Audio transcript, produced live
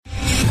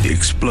The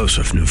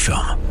explosive new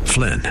film,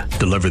 Flynn,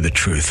 deliver the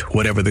truth,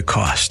 whatever the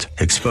cost,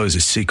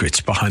 exposes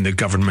secrets behind the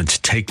government's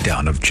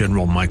takedown of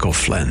General Michael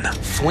Flynn.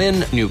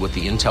 Flynn knew what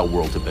the intel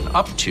world had been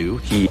up to.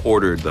 He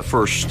ordered the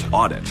first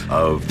audit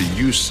of the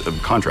use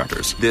of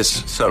contractors.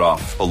 This set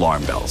off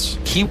alarm bells.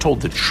 He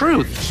told the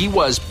truth. He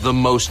was the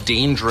most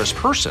dangerous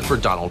person for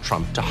Donald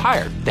Trump to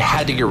hire. They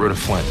had to get rid of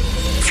Flynn.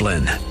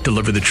 Flynn,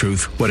 deliver the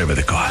truth, whatever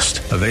the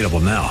cost. Available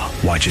now.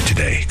 Watch it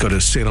today. Go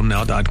to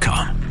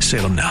salemnow.com.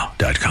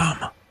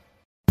 salemnow.com.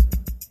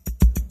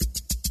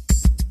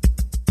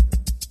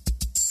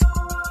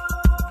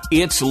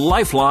 It's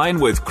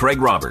Lifeline with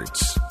Craig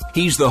Roberts.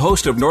 He's the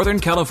host of Northern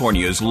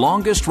California's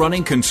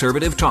longest-running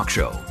conservative talk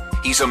show.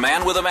 He's a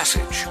man with a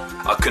message,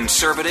 a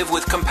conservative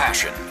with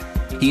compassion.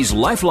 He's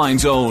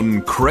Lifeline's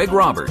own Craig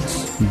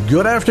Roberts.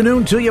 Good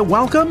afternoon to you.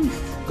 Welcome.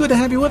 Good to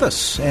have you with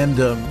us, and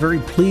very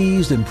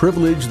pleased and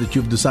privileged that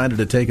you've decided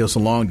to take us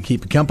along to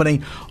keep you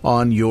company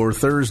on your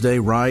Thursday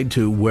ride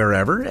to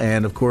wherever.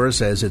 And, of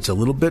course, as it's a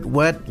little bit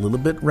wet, a little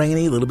bit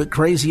rainy, a little bit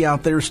crazy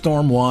out there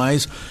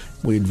storm-wise,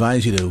 we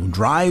advise you to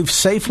drive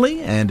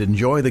safely and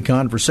enjoy the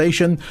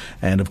conversation.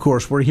 And, of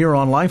course, we're here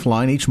on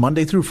Lifeline each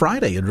Monday through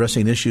Friday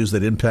addressing issues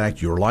that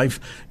impact your life,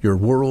 your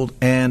world,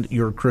 and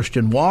your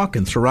Christian walk.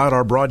 And throughout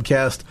our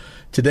broadcast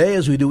today,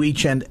 as we do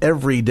each and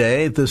every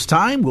day at this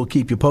time, we'll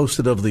keep you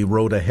posted of the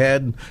road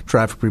ahead,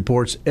 traffic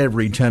reports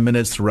every 10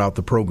 minutes throughout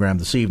the program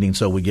this evening,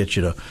 so we get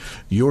you to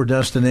your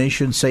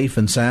destination safe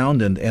and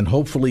sound and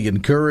hopefully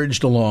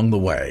encouraged along the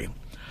way.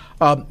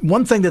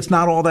 One thing that's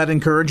not all that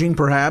encouraging,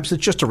 perhaps,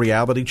 it's just a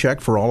reality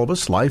check for all of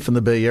us, life in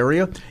the Bay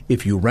Area.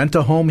 If you rent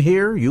a home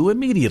here, you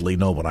immediately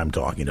know what I'm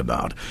talking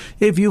about.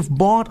 If you've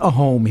bought a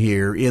home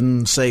here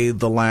in, say,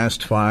 the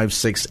last 5,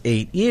 6,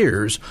 8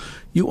 years,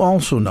 you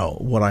also know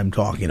what I'm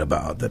talking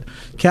about. That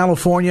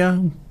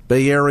California,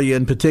 Bay Area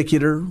in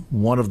particular,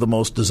 one of the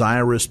most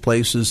desirous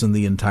places in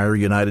the entire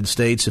United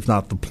States, if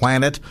not the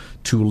planet,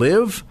 to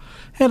live,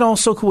 and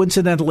also,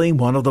 coincidentally,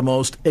 one of the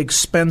most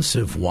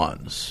expensive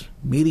ones.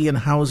 Median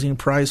housing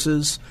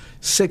prices,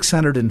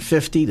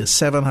 $650,000 to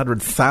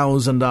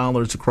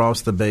 $700,000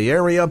 across the Bay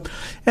Area.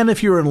 And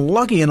if you're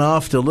lucky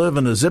enough to live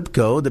in a zip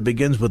code that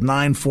begins with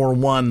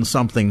 941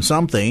 something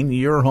something,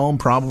 your home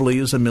probably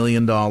is $1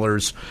 million,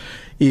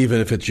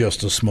 even if it's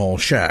just a small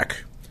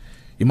shack.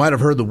 You might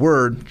have heard the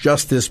word.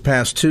 Just this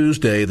past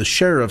Tuesday, the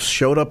sheriffs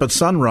showed up at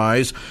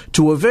sunrise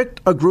to evict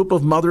a group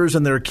of mothers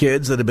and their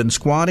kids that had been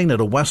squatting at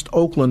a West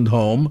Oakland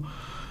home.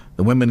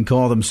 The women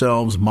call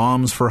themselves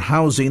Moms for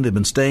Housing. They've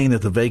been staying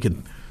at the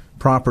vacant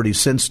property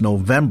since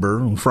November.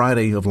 On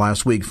Friday of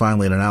last week,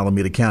 finally, an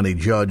Alameda County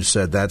judge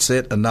said, that's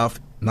it, enough,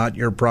 not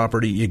your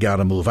property, you got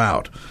to move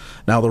out.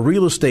 Now, the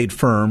real estate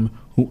firm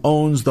who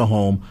owns the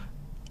home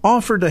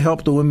offered to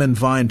help the women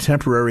find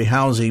temporary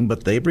housing,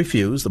 but they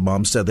refused. The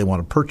moms said they want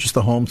to purchase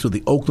the home through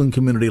the Oakland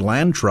Community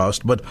Land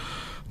Trust, but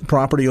the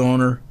property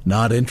owner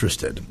not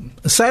interested.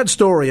 A sad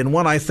story, and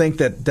one I think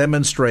that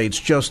demonstrates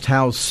just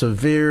how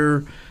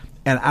severe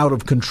and out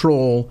of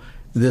control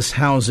this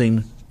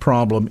housing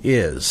problem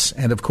is.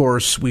 And, of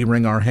course, we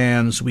wring our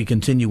hands. We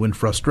continue in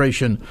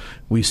frustration.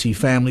 We see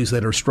families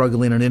that are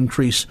struggling, a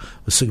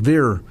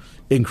severe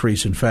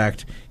increase, in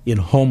fact, in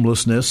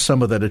homelessness,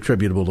 some of that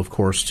attributable, of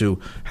course, to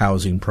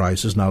housing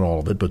prices, not all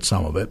of it, but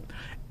some of it.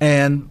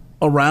 And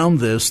around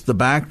this, the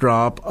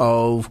backdrop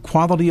of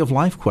quality of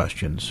life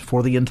questions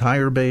for the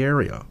entire Bay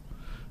Area.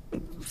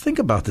 Think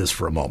about this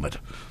for a moment.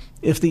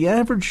 If the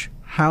average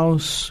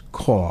house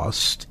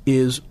cost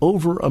is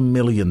over $1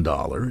 million,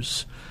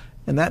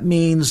 and that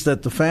means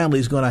that the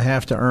family's going to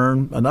have to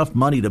earn enough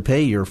money to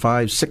pay your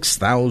 $5,000,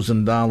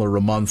 $6,000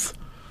 a month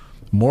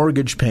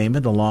mortgage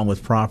payment along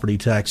with property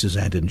taxes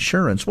and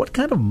insurance. What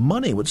kind of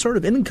money, what sort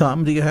of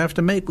income do you have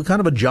to make? What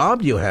kind of a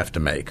job do you have to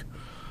make?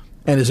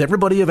 And is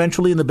everybody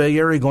eventually in the Bay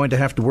Area going to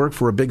have to work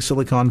for a big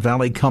Silicon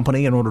Valley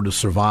company in order to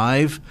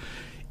survive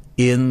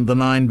in the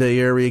 9 Bay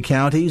Area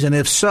counties? And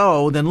if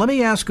so, then let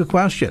me ask a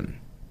question.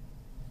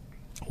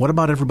 What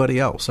about everybody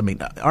else? I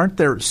mean, aren't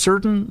there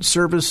certain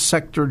service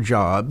sector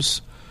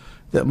jobs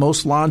that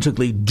most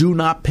logically do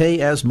not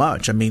pay as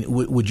much? I mean,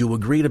 would you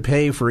agree to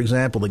pay, for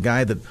example, the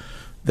guy that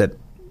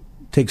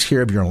takes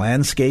care of your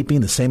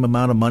landscaping the same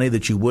amount of money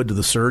that you would to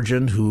the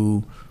surgeon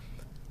who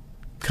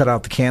cut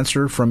out the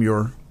cancer from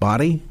your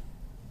body?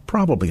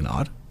 Probably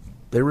not.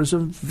 There is a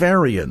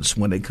variance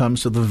when it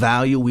comes to the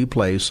value we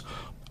place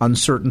on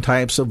certain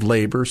types of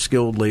labor,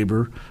 skilled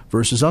labor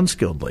versus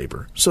unskilled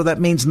labor. So that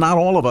means not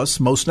all of us,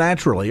 most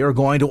naturally, are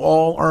going to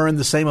all earn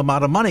the same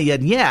amount of money,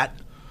 and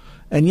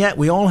yet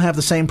we all have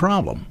the same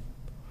problem.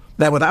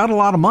 That without a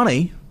lot of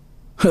money,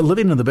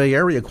 living in the Bay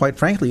Area, quite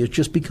frankly, is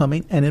just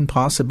becoming an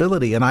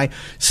impossibility. And I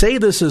say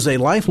this as a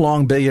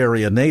lifelong Bay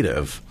Area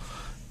native,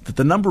 that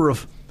the number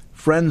of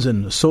friends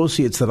and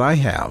associates that I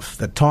have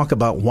that talk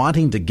about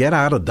wanting to get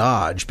out of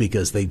Dodge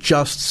because they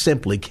just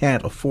simply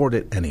can't afford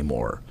it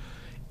anymore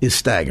is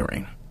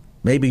staggering.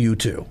 Maybe you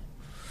too.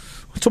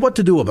 So what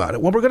to do about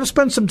it? Well, we're going to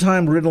spend some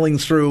time riddling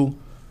through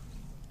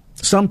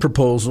some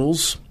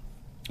proposals.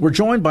 We're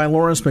joined by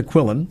Lawrence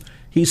McQuillan.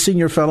 He's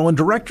Senior Fellow and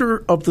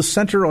Director of the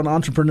Center on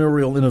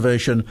Entrepreneurial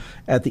Innovation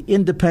at the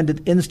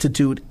Independent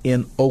Institute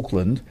in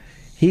Oakland.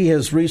 He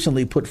has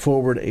recently put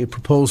forward a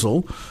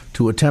proposal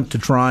to attempt to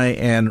try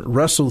and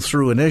wrestle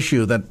through an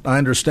issue that I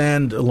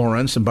understand,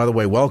 Lawrence, and by the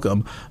way,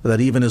 welcome, that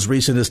even as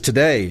recent as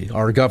today,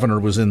 our governor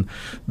was in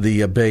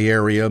the Bay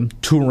Area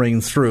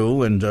touring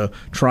through and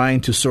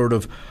trying to sort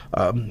of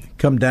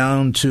come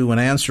down to an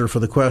answer for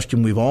the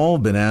question we've all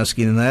been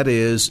asking, and that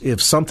is,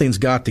 if something's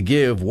got to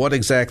give, what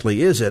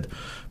exactly is it?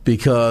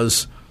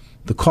 Because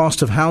the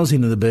cost of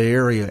housing in the Bay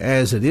Area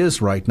as it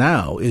is right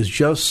now is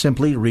just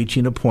simply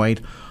reaching a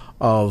point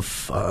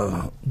of,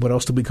 what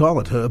else do we call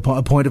it, a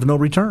point of no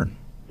return.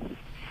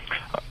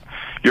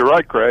 You're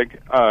right,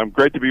 Craig.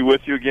 Great to be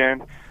with you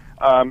again.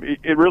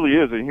 It really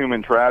is a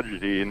human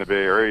tragedy in the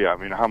Bay Area. I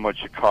mean, how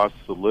much it costs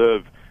to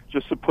live.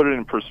 Just to put it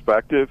in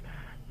perspective,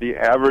 the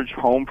average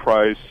home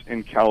price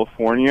in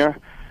California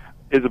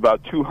is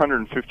about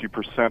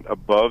 250%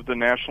 above the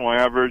national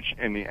average,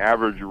 and the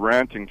average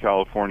rent in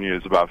California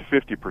is about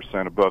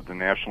 50% above the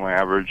national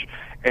average.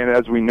 And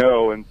as we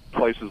know, in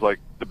places like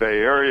the Bay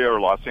Area or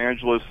Los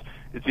Angeles,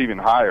 it's even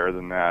higher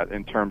than that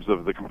in terms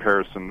of the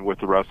comparison with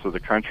the rest of the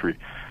country.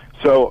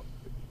 So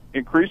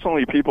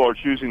increasingly people are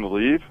choosing to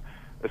leave,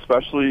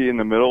 especially in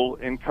the middle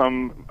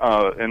income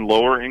and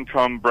lower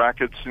income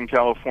brackets in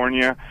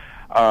California,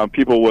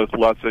 people with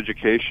less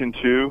education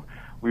too.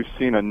 We've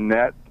seen a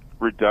net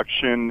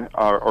reduction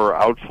or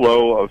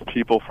outflow of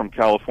people from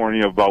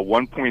California of about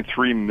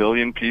 1.3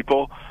 million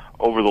people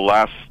over the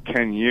last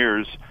 10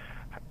 years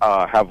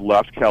have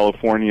left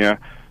California.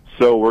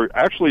 So we're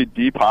actually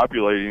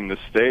depopulating the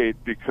state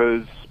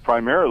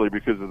primarily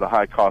because of the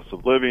high cost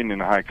of living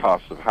and the high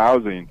cost of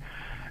housing.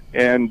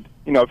 And,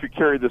 if you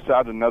carry this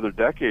out another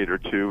decade or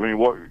two, I mean,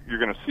 what you're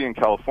going to see in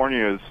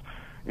California is,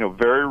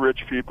 very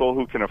rich people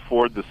who can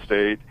afford the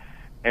state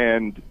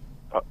and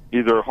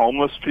either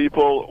homeless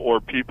people or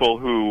people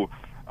who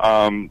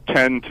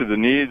tend to the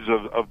needs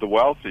of the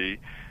wealthy.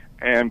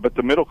 But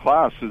the middle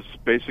class is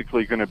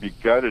basically going to be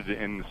gutted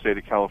in the state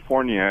of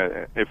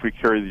California if we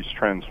carry these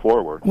trends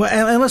forward. Well,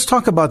 and let's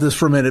talk about this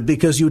for a minute,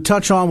 because you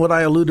touch on what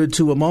I alluded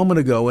to a moment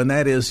ago, and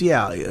that is,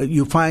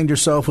 you find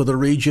yourself with a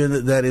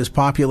region that is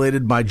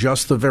populated by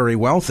just the very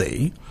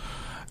wealthy.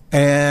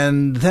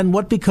 And then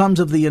what becomes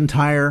of the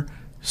entire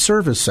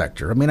service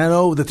sector? I mean, I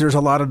know that there's a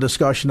lot of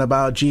discussion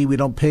about, we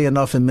don't pay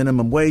enough in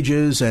minimum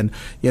wages and,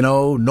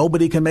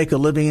 nobody can make a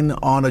living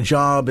on a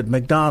job at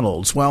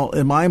McDonald's. Well,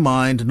 in my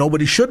mind,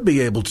 nobody should be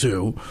able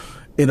to,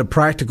 in a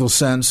practical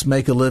sense,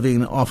 make a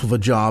living off of a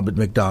job at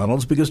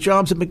McDonald's, because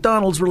jobs at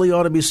McDonald's really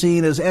ought to be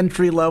seen as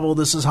entry level.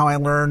 This is how I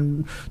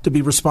learn to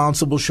be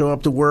responsible, show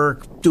up to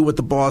work, do what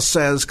the boss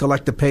says,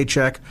 collect a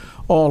paycheck,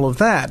 all of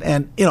that.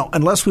 And,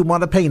 unless we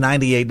want to pay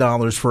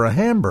 $98 for a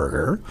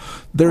hamburger,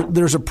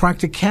 there's a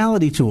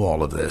practicality to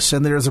all of this.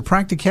 And there's a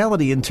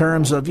practicality in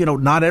terms of,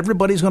 not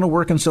everybody's going to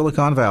work in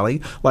Silicon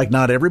Valley, like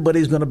not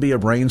everybody's going to be a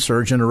brain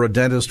surgeon or a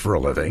dentist for a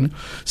living.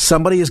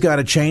 Somebody has got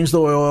to change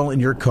the oil in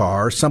your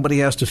car. Somebody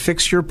has to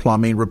fix your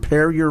plumbing,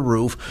 repair your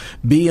roof,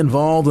 be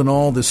involved in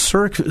all this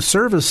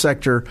service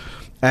sector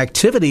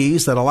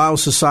activities that allow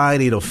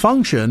society to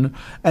function.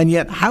 And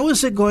yet, how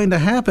is it going to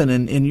happen,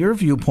 in your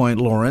viewpoint,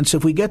 Lawrence,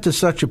 if we get to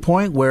such a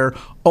point where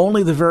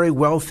only the very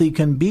wealthy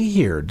can be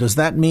here? Does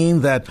that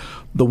mean that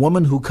the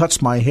woman who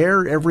cuts my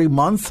hair every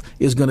month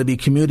is going to be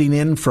commuting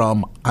in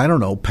from,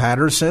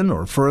 Patterson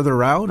or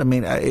further out? I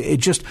mean,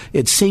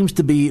 it seems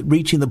to be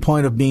reaching the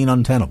point of being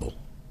untenable.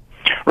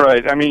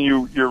 Right. I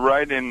mean, you're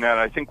right in that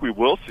I think we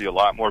will see a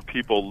lot more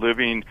people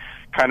living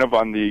kind of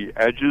on the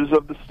edges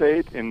of the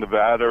state in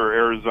Nevada or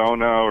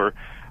Arizona or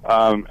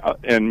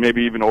and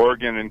maybe even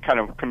Oregon, and kind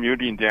of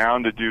commuting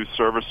down to do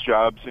service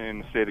jobs in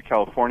the state of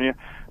California.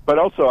 But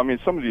also, I mean,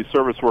 some of these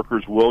service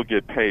workers will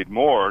get paid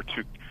more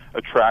to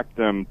attract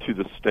them to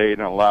the state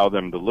and allow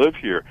them to live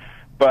here.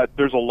 But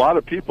there's a lot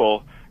of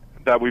people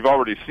that we've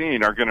already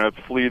seen are going to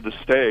flee the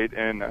state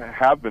and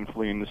have been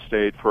fleeing the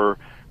state for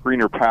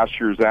greener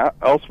pastures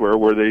elsewhere,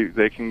 where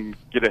they can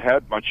get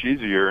ahead much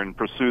easier and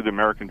pursue the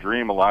American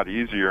dream a lot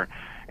easier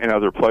in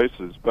other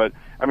places. But,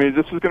 I mean,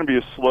 this is going to be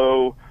a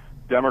slow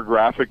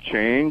demographic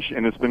change,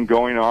 and it's been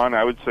going on,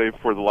 I would say,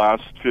 for the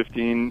last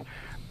 15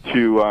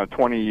 to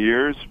 20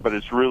 years, but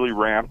it's really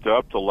ramped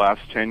up the last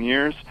 10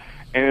 years,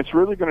 and it's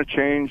really going to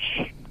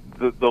change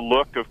the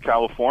look of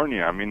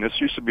California. I mean,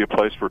 this used to be a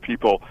place where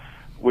people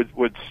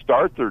would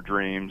start their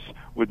dreams,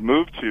 would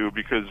move to,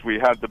 because we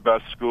had the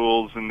best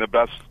schools and the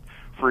best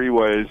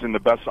freeways and the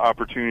best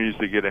opportunities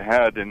to get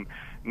ahead. And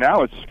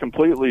now it's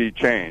completely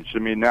changed. I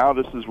mean, now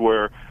this is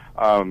where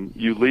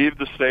you leave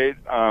the state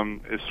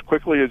as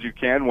quickly as you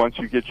can once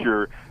you get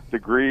your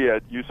degree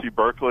at UC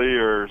Berkeley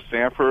or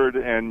Stanford,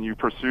 and you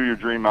pursue your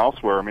dream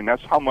elsewhere. I mean,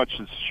 that's how much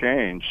it's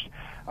changed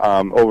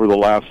over the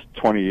last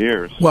 20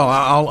 years. Well,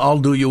 I'll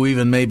do you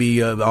even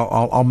maybe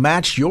I'll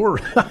match your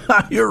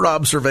your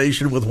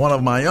observation with one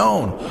of my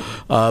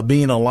own.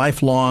 Being a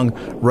lifelong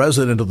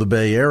resident of the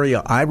Bay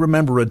Area, I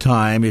remember a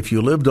time if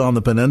you lived on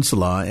the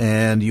peninsula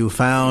and you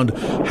found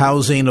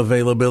housing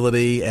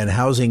availability and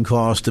housing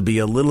costs to be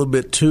a little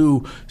bit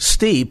too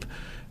steep,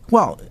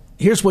 well,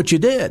 here's what you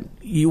did.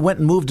 You went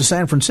and moved to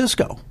San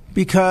Francisco.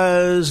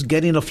 Because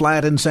getting a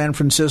flat in San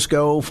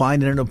Francisco,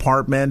 finding an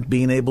apartment,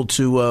 being able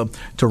to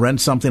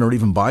rent something or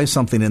even buy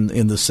something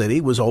in the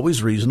city was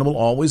always reasonable,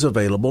 always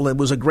available. It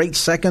was a great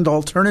second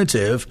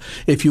alternative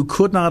if you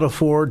could not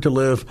afford to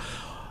live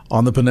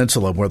on the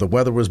peninsula where the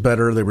weather was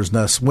better, there was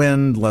less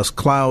wind, less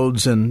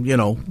clouds, and,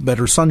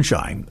 better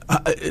sunshine.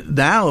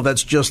 Now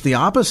that's just the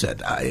opposite.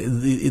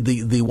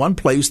 The one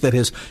place that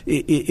has,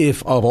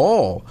 if of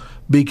all,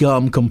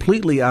 become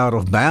completely out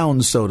of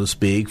bounds, so to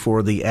speak,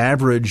 for the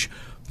average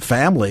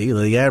family,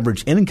 the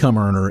average income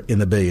earner in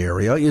the Bay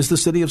Area is the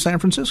city of San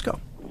Francisco.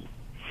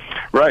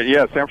 Right,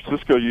 yeah. San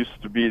Francisco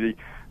used to be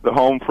the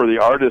home for the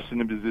artists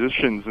and the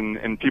musicians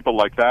and people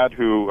like that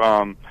who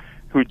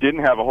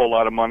didn't have a whole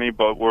lot of money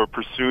but were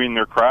pursuing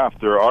their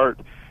craft, their art.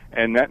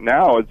 And that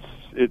now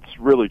it's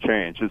really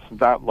changed. It's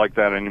not like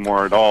that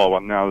anymore at all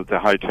now that the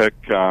high-tech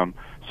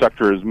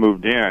sector has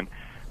moved in.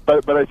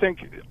 But I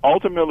think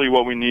ultimately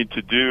what we need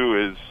to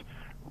do is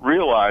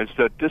realize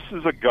that this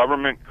is a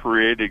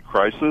government-created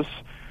crisis,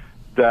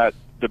 that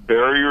the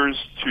barriers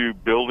to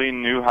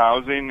building new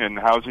housing and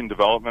housing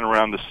development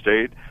around the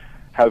state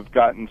have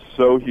gotten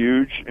so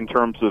huge in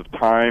terms of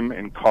time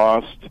and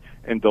cost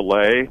and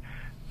delay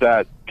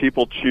that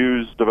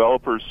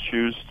developers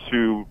choose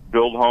to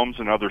build homes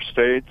in other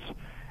states,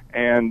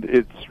 and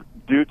it's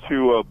due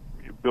to a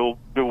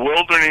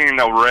bewildering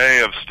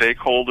array of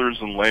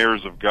stakeholders and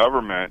layers of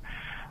government,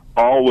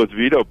 all with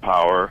veto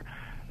power,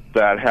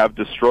 that have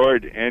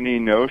destroyed any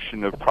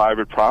notion of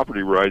private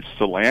property rights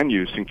to land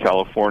use in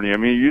California. I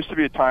mean, it used to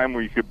be a time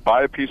where you could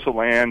buy a piece of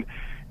land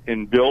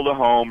and build a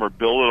home or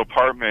build an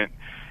apartment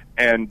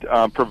and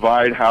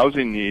provide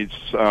housing needs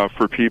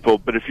for people.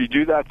 But if you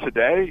do that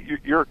today,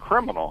 you're a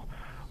criminal,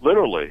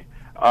 literally.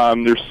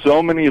 There's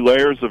so many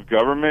layers of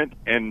government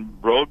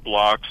and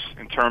roadblocks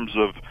in terms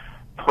of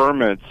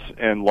permits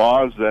and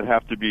laws that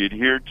have to be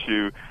adhered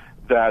to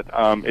that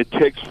it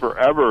takes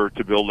forever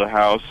to build a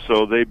house,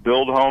 so they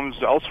build homes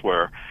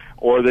elsewhere,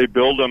 or they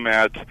build them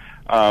at,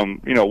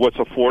 what's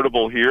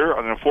affordable here.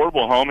 An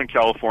affordable home in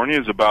California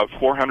is about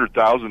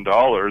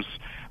 $400,000,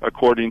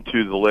 according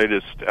to the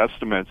latest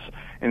estimates.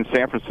 In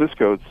San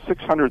Francisco,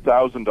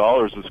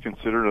 $600,000 is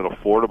considered an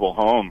affordable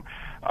home,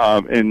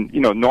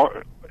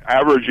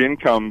 average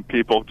income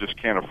people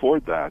just can't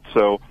afford that.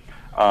 So,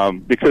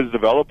 because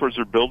developers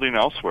are building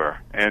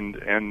elsewhere,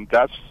 and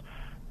that's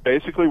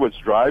basically what's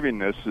driving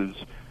this is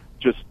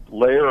just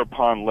layer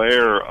upon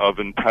layer of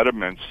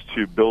impediments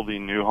to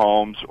building new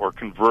homes or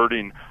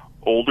converting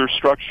older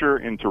structure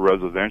into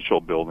residential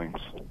buildings.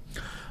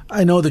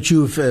 I know that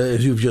you've,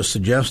 as you've just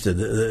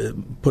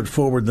suggested, put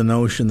forward the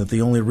notion that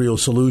the only real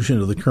solution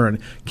to the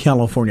current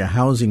California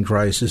housing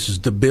crisis is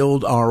to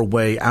build our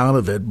way out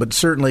of it. But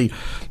certainly,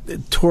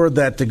 toward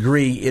that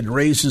degree, it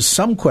raises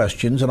some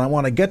questions, and I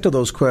want to get to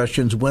those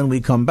questions when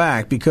we come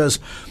back, because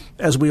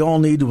as we all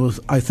need to,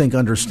 I think,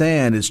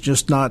 understand, it's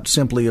just not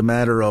simply a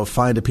matter of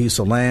find a piece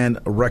of land,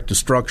 erect a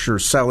structure,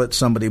 sell it,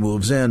 somebody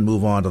moves in,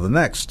 move on to the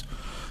next.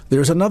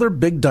 There's another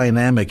big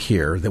dynamic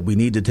here that we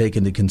need to take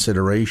into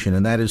consideration,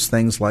 and that is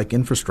things like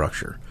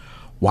infrastructure.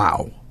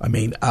 Wow. I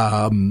mean,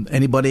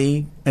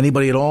 anybody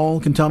at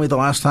all can tell me the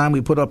last time we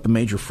put up a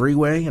major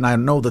freeway? And I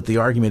know that the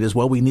argument is,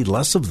 well, we need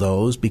less of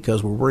those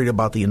because we're worried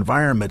about the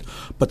environment.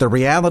 But the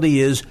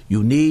reality is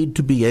you need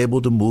to be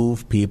able to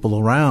move people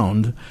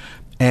around.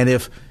 And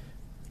if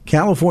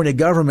California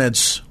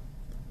government's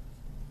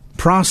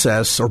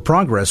progress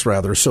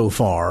so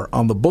far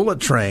on the bullet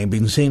train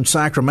between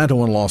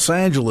Sacramento and Los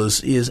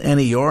Angeles is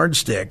any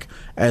yardstick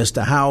as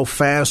to how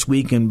fast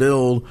we can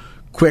build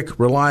quick,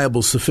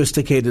 reliable,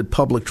 sophisticated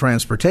public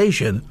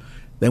transportation,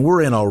 then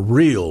we're in a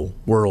real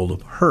world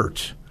of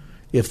hurt.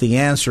 If the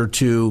answer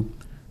to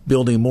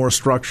building more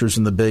structures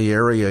in the Bay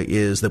Area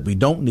is that we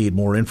don't need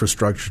more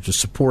infrastructure to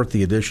support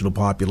the additional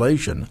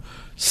population,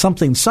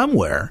 something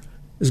somewhere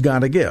has got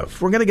to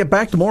give. We're going to get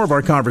back to more of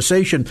our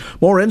conversation,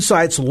 more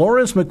insights.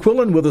 Lawrence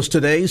McQuillan with us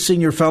today,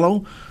 Senior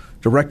Fellow,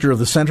 Director of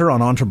the Center on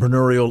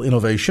Entrepreneurial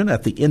Innovation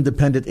at the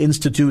Independent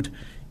Institute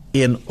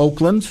in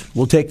Oakland.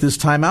 We'll take this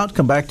time out,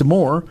 come back to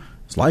more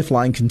as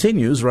Lifeline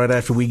continues right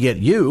after we get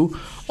you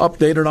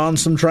updated on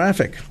some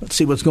traffic. Let's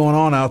see what's going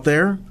on out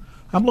there.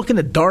 I'm looking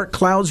at dark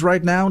clouds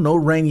right now. No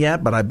rain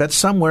yet, but I bet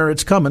somewhere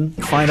it's coming.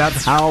 Find out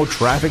how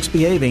traffic's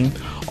behaving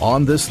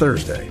on this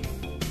Thursday.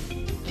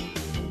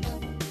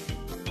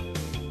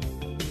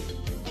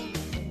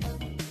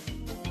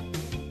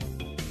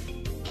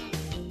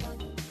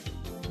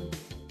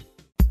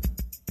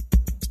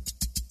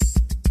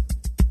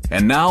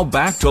 And now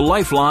back to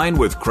Lifeline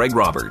with Craig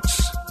Roberts.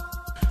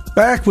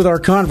 Back with our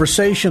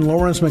conversation,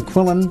 Lawrence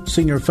McQuillan,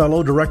 Senior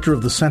Fellow, Director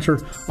of the Center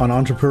on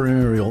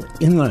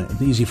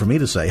Entrepreneurial, easy for me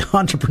to say,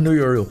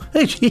 Entrepreneurial,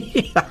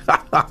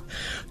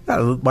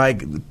 my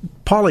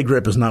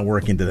polygrip is not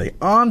working today,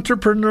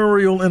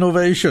 Entrepreneurial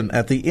Innovation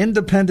at the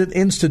Independent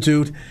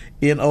Institute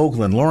in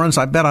Oakland. Lawrence,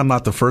 I bet I'm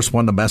not the first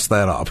one to mess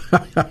that up.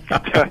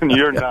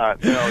 You're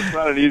not. No, it's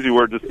not an easy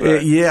word to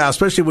say. Yeah,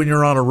 especially when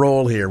you're on a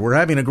roll here. We're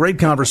having a great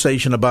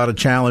conversation about a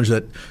challenge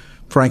that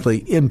frankly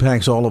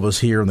impacts all of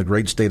us here in the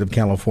great state of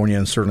California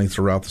and certainly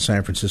throughout the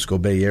San Francisco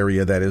Bay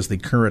Area. That is the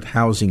current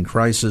housing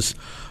crisis.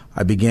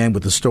 I began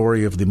with the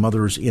story of the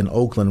mothers in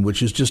Oakland,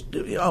 which is just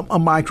a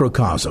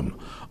microcosm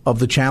of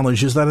the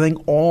challenges that I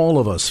think all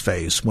of us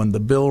face. When the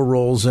bill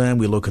rolls in,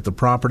 we look at the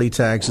property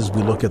taxes,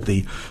 we look at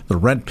the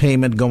rent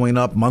payment going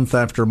up month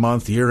after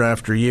month, year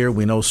after year.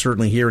 We know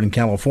certainly here in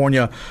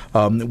California,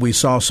 we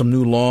saw some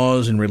new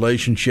laws in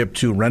relationship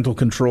to rental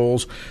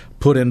controls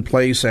put in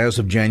place as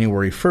of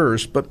January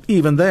 1st. But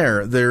even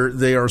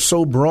they are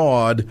so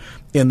broad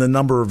in the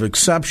number of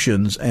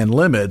exceptions and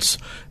limits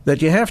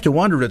that you have to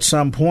wonder at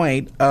some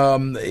point,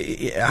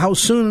 how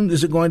soon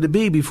is it going to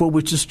be before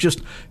we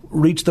just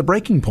reach the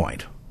breaking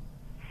point?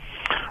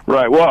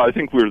 Right. Well, I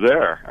think we're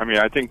there. I mean,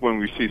 I think when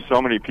we see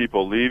so many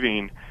people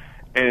leaving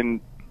and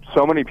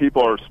so many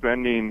people are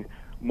spending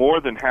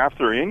more than half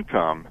their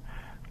income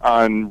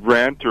on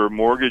rent or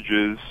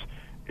mortgages,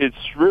 it's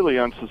really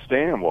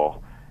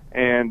unsustainable.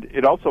 And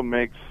it also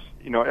makes,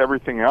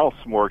 everything else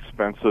more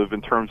expensive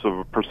in terms of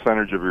a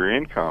percentage of your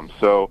income.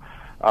 So,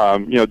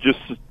 just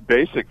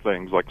basic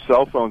things like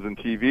cell phones and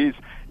TVs,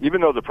 even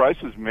though the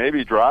prices may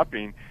be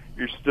dropping,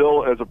 you're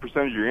still, as a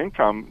percentage of your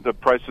income, the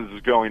prices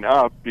is going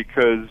up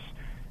because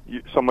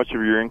so much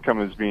of your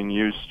income is being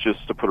used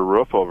just to put a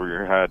roof over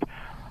your head.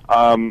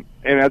 And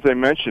as I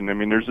mentioned,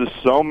 there's just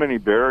so many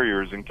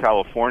barriers in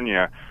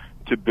California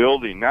to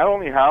building, not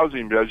only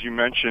housing, but as you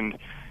mentioned,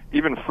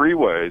 even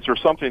freeways, or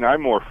something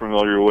I'm more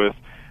familiar with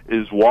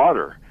is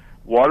water.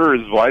 Water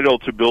is vital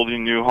to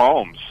building new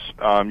homes.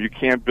 You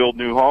can't build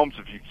new homes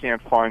if you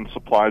can't find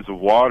supplies of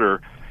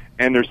water.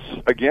 And there's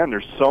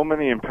so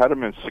many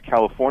impediments to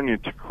California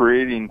to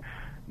creating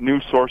new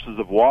sources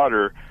of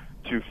water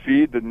to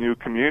feed the new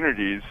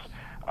communities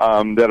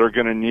that are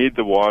going to need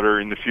the water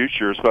in the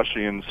future,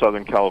 especially in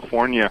Southern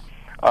California.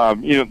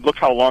 Look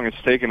how long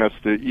it's taken us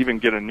to even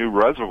get a new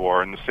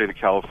reservoir in the state of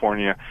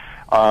California.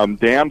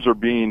 Dams are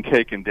being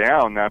taken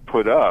down, not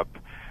put up.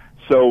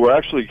 So we're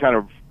actually kind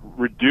of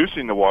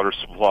reducing the water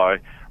supply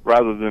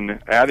rather than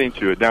adding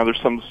to it. Now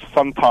there's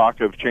some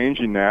talk of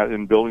changing that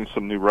and building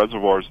some new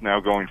reservoirs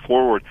now going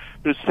forward,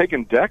 but it's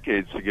taken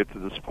decades to get to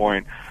this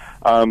point.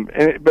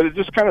 But it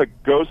just kind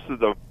of goes to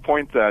the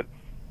point that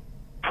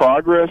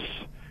progress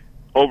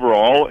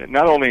overall,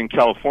 not only in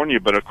California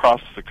but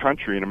across the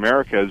country in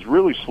America, has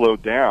really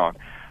slowed down.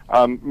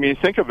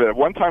 Think of it. At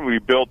one time we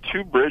built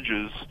two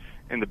bridges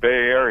in the Bay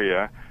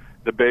Area,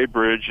 the Bay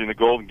Bridge and the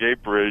Golden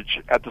Gate Bridge,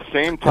 at the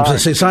same time. I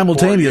was say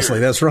simultaneously,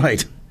 that's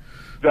right.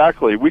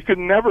 Exactly. We could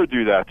never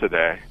do that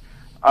today.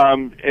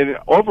 And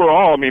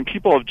overall,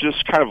 people have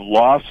just kind of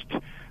lost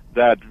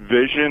that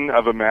vision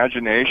of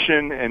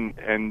imagination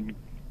and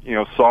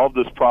solve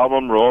this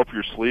problem, roll up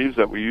your sleeves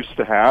that we used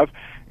to have.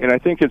 And I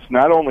think it's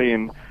not only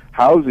in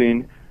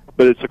housing,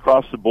 but it's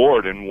across the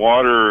board, in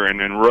water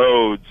and in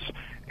roads.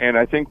 And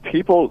I think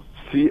people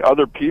see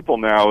other people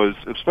now, as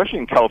especially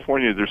in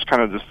California, there's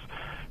kind of this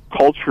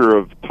culture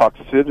of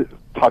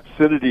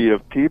toxicity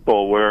of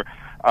people where,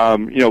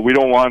 we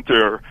don't want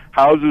their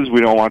houses,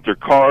 we don't want their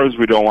cars,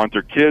 we don't want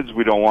their kids,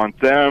 we don't want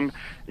them,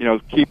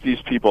 keep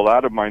these people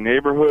out of my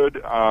neighborhood.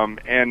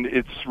 And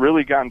it's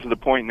really gotten to the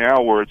point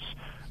now where it's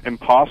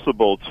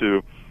impossible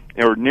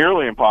or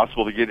nearly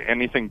impossible to get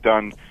anything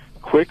done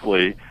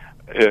quickly,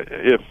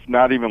 if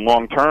not even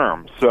long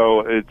term.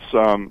 So it's,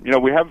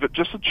 we have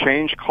just a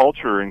changed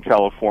culture in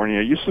California.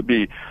 It used to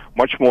be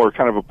much more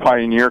kind of a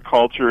pioneer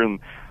culture and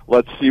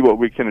let's see what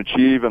we can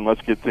achieve and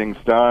let's get things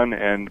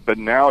done. But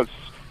now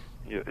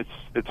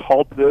it's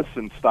halt this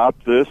and stop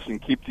this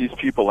and keep these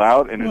people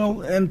out.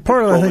 And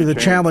part of I think the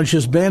challenge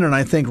has been, and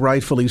I think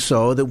rightfully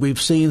so, that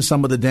we've seen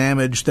some of the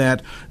damage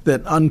that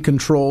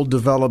uncontrolled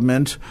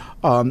development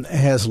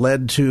has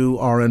led to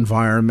our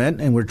environment,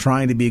 and we're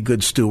trying to be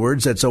good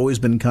stewards. That's always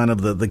been kind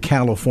of the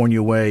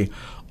California way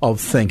of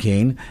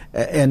thinking.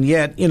 And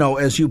yet,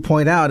 as you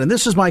point out, and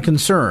this is my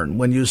concern,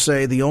 when you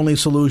say the only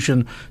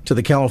solution to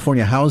the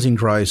California housing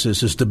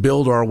crisis is to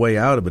build our way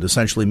out of it,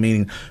 essentially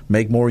meaning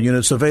make more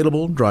units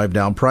available, drive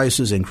down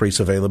prices,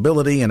 increase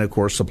availability, and of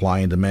course supply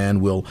and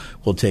demand will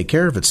take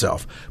care of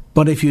itself.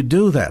 But if you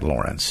do that,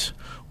 Lawrence,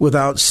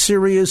 without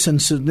serious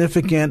and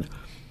significant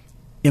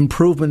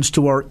improvements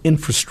to our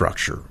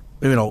infrastructure,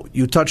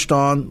 you touched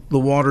on the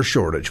water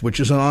shortage, which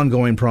is an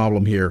ongoing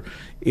problem here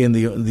in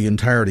the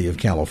entirety of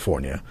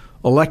California.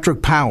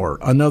 Electric power,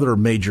 another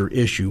major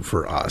issue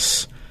for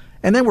us.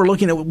 And then we're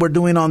looking at what we're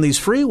doing on these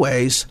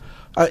freeways.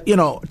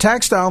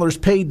 Tax dollars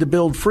paid to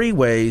build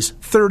freeways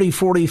 30,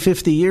 40,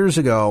 50 years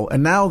ago,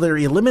 and now they're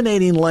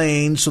eliminating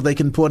lanes so they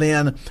can put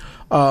in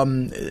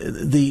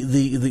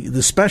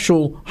the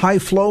special high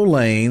flow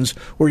lanes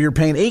where you're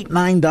paying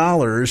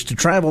 $8-9 to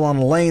travel on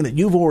a lane that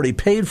you've already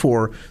paid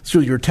for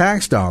through your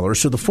tax dollars.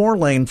 So the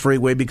 4-lane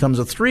freeway becomes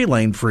a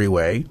 3-lane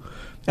freeway.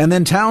 And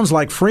then towns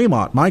like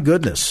Fremont, my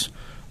goodness.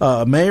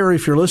 Mayor,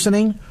 if you're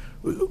listening,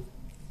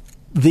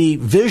 the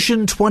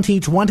Vision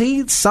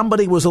 2020,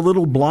 somebody was a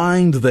little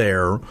blind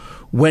there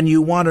when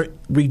you want to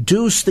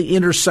reduce the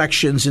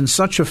intersections in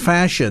such a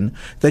fashion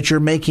that you're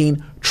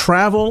making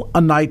travel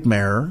a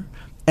nightmare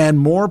and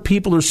more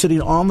people are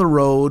sitting on the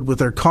road with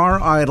their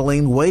car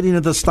idling, waiting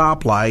at the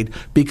stoplight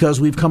because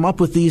we've come up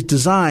with these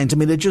designs. I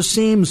mean, it just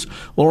seems,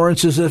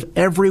 Lawrence, as if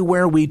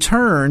everywhere we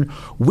turn,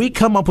 we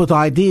come up with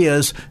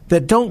ideas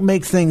that don't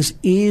make things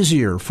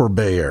easier for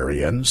Bay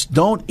Areans,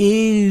 don't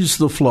ease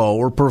the flow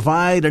or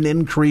provide an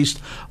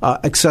increased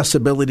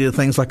accessibility to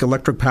things like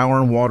electric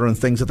power and water and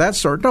things of that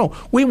sort. No,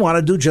 we want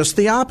to do just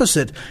the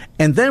opposite.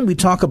 And then we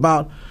talk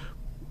about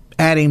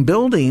adding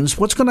buildings.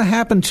 What's going to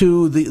happen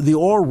to the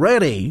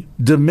already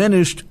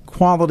diminished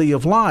quality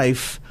of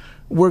life?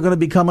 We're going to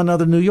become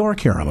another New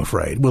York here, I'm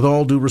afraid, with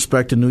all due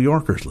respect to New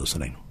Yorkers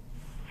listening.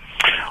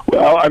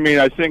 Well, I mean,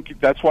 I think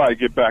that's why I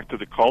get back to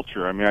the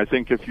culture. I mean, I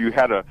think if you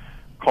had a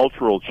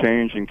cultural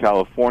change in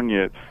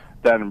California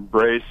that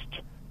embraced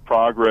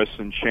progress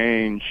and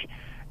change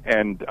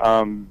and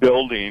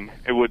building,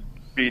 it would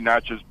be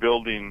not just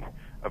building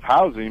of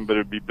housing, but it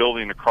would be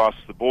building across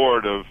the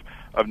board of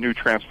new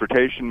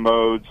transportation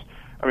modes.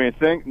 I mean,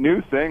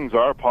 new things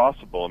are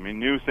possible. I mean,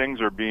 new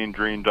things are being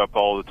dreamed up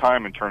all the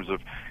time in terms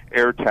of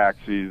air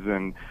taxis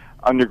and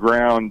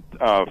underground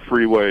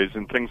freeways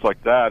and things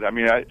like that. I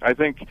mean, I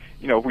think,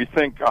 if we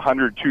think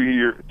 200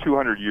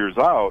 years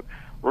out,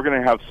 we're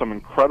going to have some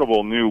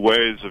incredible new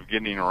ways of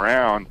getting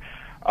around.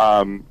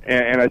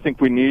 And I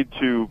think we need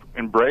to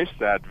embrace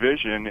that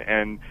vision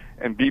and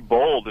be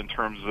bold in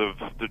terms of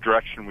the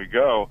direction we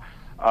go.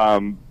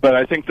 But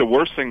I think the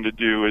worst thing to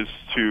do is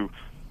to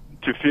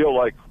feel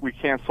like we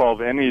can't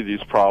solve any of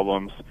these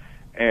problems,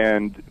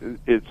 and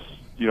it's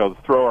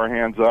throw our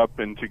hands up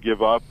and to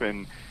give up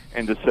and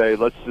to say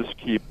let's just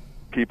keep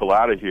people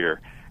out of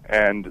here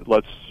and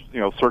let's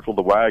circle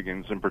the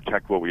wagons and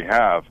protect what we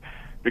have,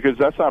 because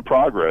that's not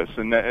progress,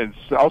 and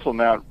it's also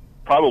not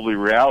probably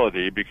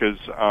reality, because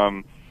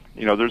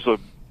there's a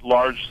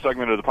large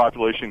segment of the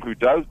population who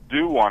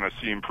do want to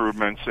see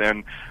improvements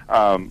and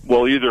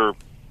will either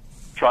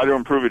try to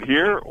improve it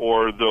here,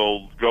 or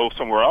they'll go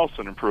somewhere else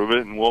and improve it,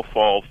 and we'll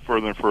fall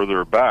further and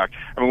further back.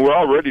 I mean, we're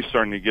already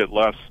starting to get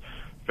less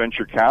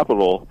venture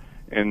capital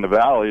in the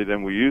Valley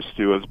than we used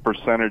to as a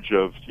percentage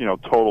of,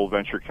 total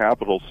venture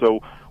capital. So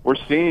we're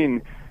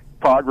seeing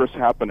progress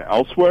happen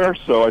elsewhere.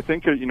 So I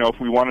think, if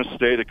we want to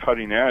stay the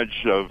cutting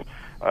edge of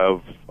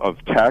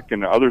tech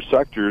and other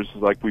sectors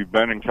like we've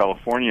been in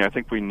California, I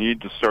think we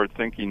need to start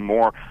thinking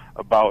more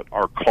about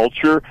our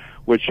culture,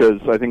 which has,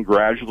 I think,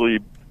 gradually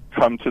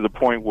come to the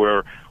point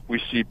where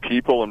we see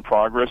people and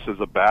progress as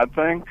a bad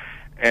thing.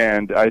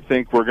 And I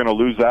think we're going to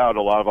lose out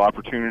a lot of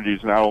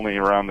opportunities, not only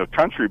around the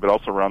country, but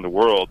also around the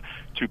world,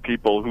 to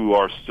people who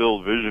are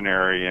still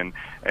visionary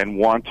and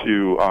want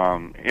to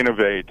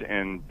innovate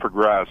and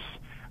progress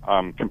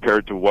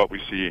compared to what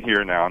we see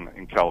here now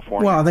in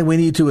California. Well, I think we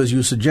need to, as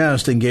you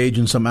suggest, engage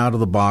in some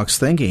out-of-the-box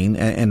thinking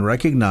and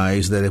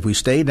recognize that if we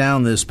stay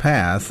down this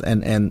path,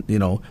 and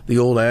the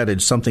old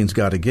adage, something's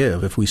got to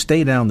give, if we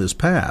stay down this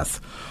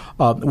path,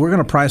 we're going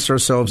to price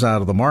ourselves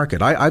out of the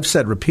market. I've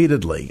said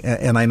repeatedly,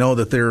 and I know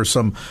that there are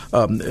some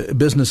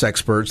business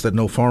experts that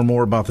know far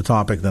more about the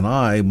topic than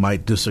I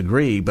might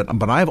disagree, but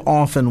I've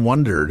often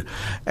wondered,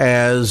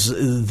 as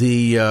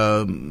the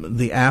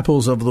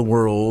Apples of the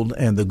world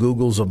and the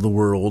Googles of the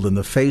world and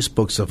the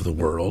Facebooks of the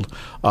world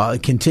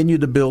continue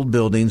to build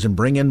buildings and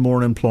bring in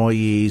more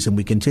employees, and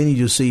we continue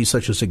to see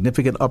such a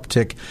significant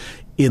uptick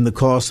in the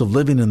cost of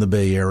living in the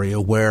Bay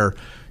Area, where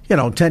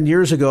 10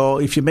 years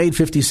ago, if you made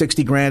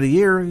 $50-60 a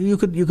year, you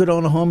could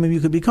own a home and you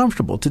could be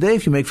comfortable. Today,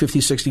 if you make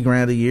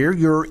 $50-60 a year,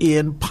 you're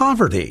in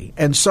poverty.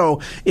 And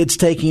so it's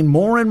taking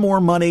more and more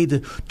money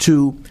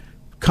to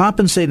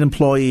compensate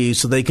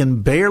employees so they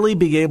can barely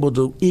be able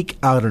to eke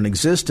out an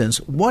existence.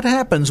 What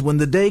happens when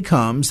the day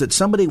comes that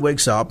somebody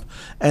wakes up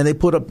and they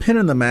put a pin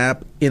in the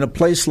map in a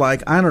place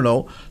like,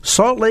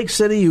 Salt Lake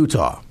City,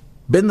 Utah?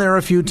 Been there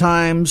a few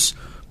times.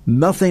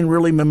 Nothing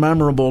really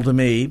memorable to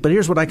me, but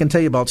here's what I can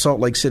tell you about Salt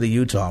Lake City,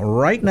 Utah.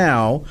 Right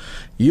now,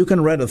 you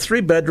can rent a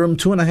 3-bedroom,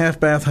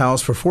 2.5-bath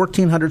house for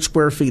 1,400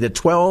 square feet at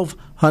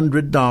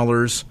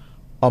 $1,200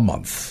 a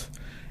month.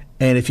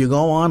 And if you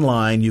go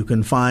online, you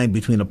can find,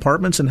 between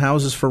apartments and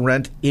houses for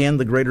rent in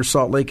the greater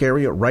Salt Lake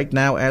area right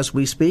now as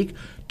we speak,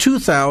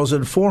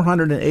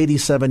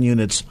 2,487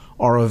 units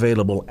are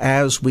available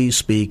as we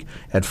speak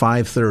at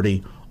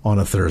 5:30 on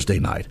a Thursday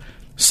night.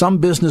 Some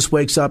business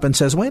wakes up and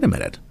says, wait a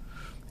minute.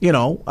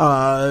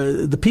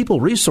 The people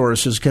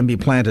resources can be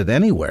planted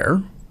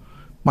anywhere.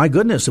 My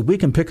goodness, if we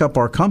can pick up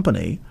our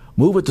company,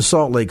 move it to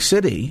Salt Lake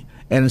City,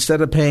 and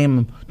instead of paying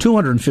them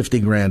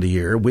 $250,000 a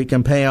year, we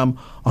can pay them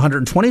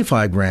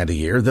 $125,000 a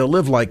year. They'll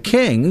live like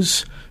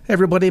kings.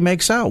 Everybody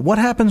makes out. What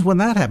happens when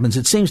that happens?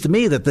 It seems to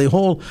me that the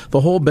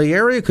whole Bay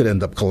Area could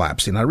end up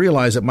collapsing. I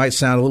realize it might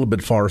sound a little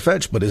bit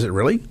far-fetched, but is it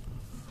really?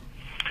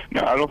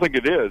 No, I don't think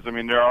it is. I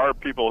mean, there are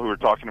people who are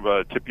talking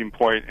about a tipping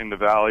point in the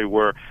valley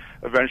where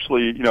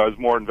eventually, as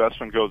more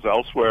investment goes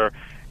elsewhere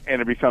and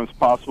it becomes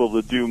possible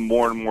to do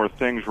more and more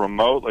things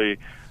remotely,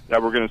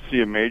 that we're going to see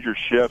a major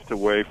shift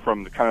away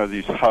from the kind of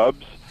these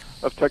hubs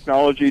of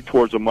technology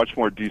towards a much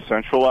more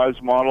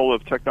decentralized model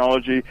of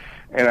technology.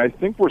 And I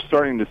think we're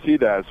starting to see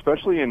that,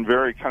 especially in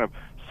very kind of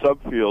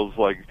subfields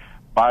like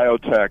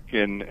biotech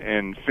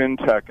and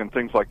fintech and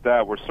things like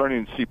that. We're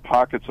starting to see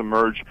pockets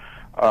emerge,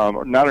 not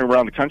only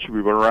around the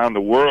country, but around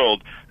the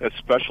world that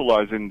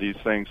specialize in these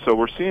things. So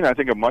we're seeing, I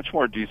think, a much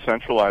more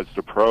decentralized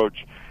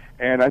approach.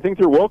 And I think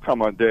there will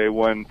come a day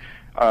when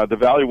the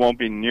valley won't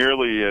be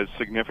nearly as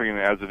significant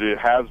as it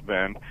has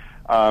been.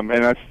 And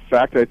in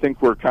fact, I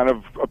think we're kind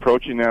of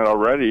approaching that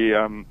already.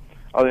 In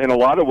a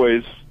lot of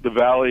ways, the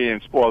valley,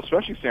 and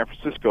especially San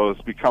Francisco,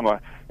 has become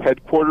a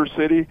headquarter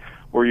city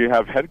where you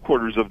have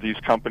headquarters of these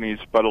companies,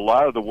 but a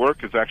lot of the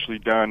work is actually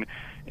done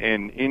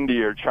in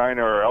India or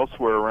China or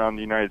elsewhere around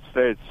the United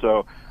States.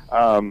 So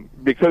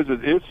because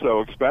it is so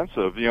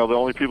expensive, the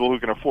only people who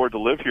can afford to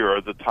live here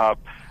are the top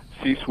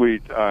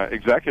C-suite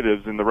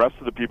executives, and the rest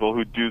of the people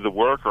who do the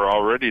work are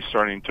already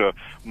starting to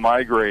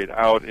migrate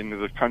out into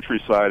the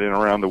countryside and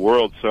around the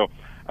world. So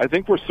I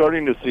think we're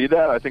starting to see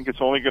that. I think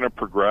it's only going to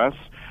progress.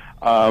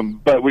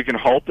 But we can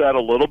halt that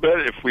a little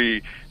bit if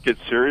we get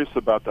serious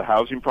about the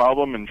housing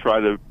problem and try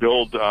to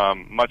build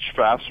much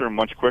faster and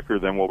much quicker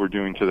than what we're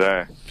doing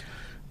today.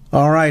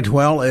 All right.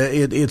 Well,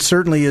 it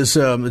certainly is.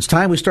 It's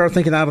time we start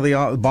thinking out of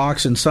the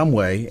box in some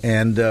way,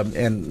 and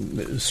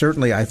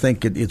certainly I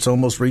think it's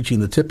almost reaching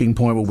the tipping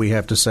point where we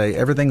have to say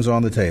everything's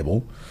on the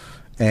table,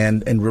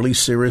 and really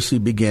seriously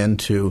begin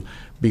to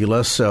be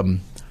less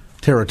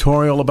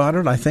territorial about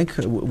it, I think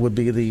would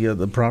be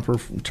the proper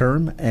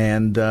term,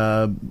 and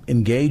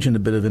engage in a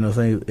bit of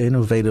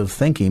innovative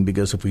thinking,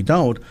 because if we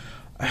don't,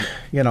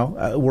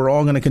 we're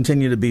all going to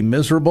continue to be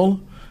miserable,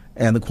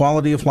 and the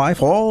quality of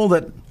life, all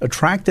that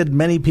attracted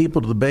many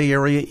people to the Bay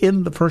Area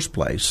in the first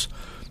place,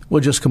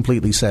 will just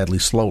completely, sadly,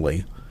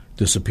 slowly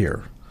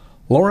disappear.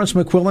 Lawrence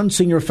McQuillan,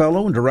 Senior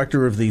Fellow and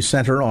Director of the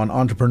Center on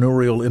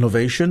Entrepreneurial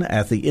Innovation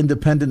at the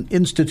Independent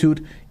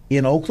Institute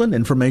in Oakland.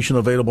 Information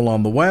available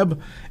on the web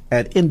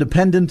at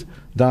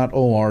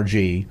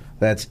independent.org.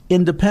 That's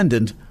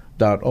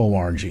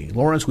independent.org.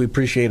 Lawrence, we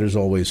appreciate, as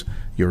always,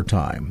 your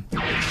time.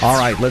 All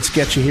right, let's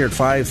get you here at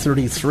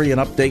 5:33, an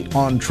update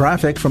on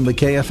traffic from the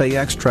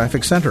KFAX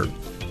Traffic Center.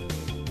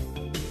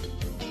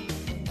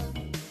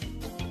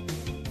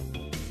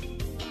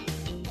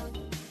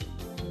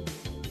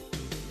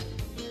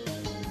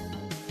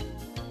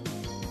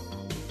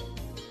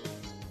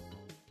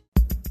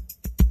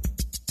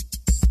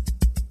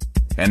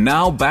 And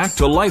now back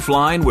to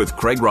Lifeline with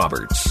Craig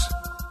Roberts.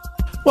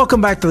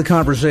 Welcome back to the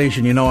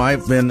conversation.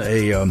 I've been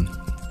a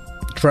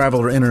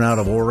traveler in and out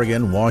of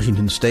Oregon,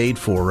 Washington State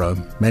for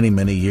many,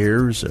 many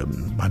years.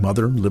 My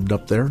mother lived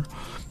up there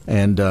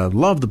and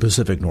loved the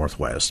Pacific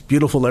Northwest.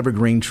 Beautiful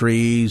evergreen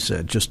trees,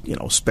 just,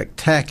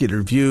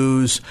 spectacular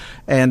views,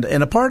 and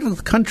a part of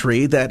the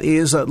country that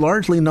is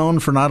largely known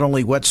for not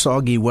only wet,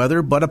 soggy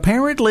weather, but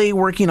apparently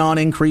working on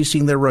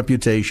increasing their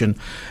reputation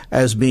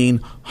as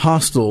being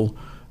hostile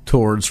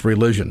towards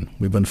religion.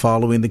 We've been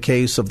following the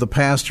case of the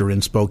pastor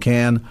in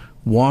Spokane,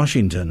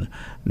 Washington.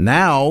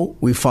 Now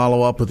we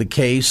follow up with the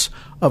case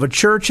of a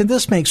church, and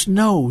this makes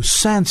no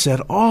sense at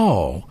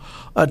all.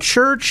 A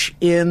church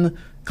in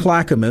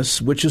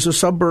Clackamas, which is a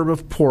suburb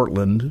of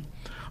Portland,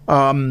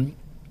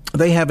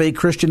 they have a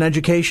Christian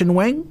education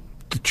wing.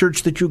 The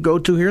church that you go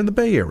to here in the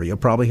Bay Area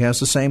probably has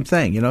the same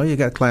thing. You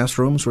got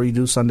classrooms where you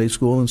do Sunday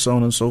school and so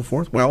on and so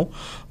forth. Well,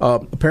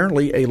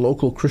 apparently a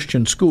local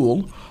Christian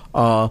school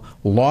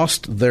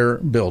lost their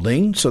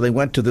building, so they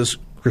went to this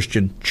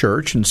Christian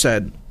church and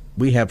said,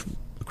 we have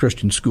a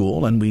Christian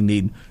school and we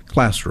need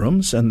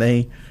classrooms. And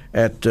they,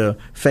 at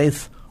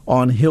Faith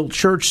on Hill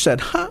Church, said,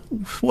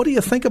 what do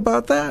you think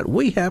about that?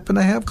 We happen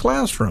to have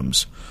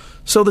classrooms.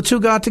 So the two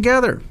got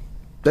together.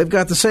 They've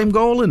got the same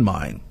goal in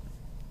mind.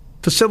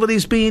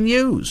 Facilities being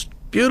used.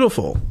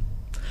 Beautiful.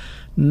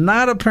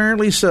 Not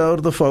apparently so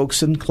to the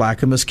folks in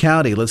Clackamas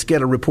County. Let's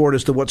get a report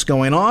as to what's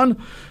going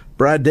on.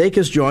 Brad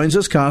Dacus joins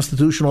us,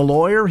 constitutional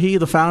lawyer. He,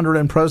 the founder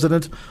and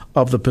president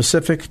of the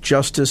Pacific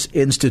Justice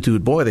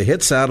Institute. Boy, the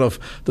hits out of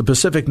the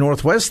Pacific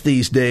Northwest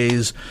these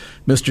days,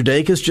 Mr.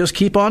 Dacus, just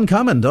keep on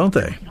coming, don't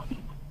they?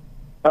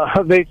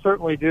 They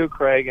certainly do,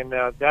 Craig, and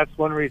that's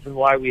one reason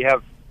why we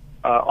have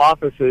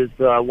offices,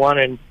 one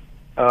in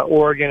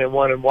Oregon and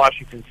one in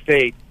Washington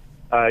State,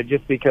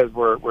 just because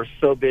we're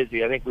so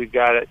busy. I think we've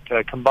got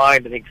it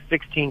combined,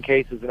 16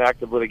 cases in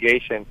active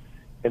litigation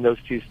in those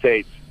two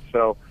states.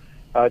 So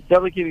it's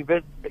definitely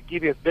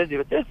keeping us busy.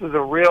 But this is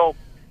a real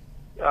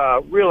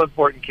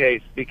important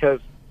case, because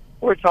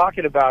what we're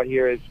talking about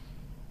here is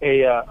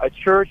a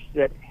church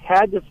that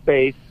had the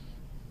space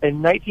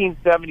in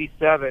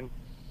 1977,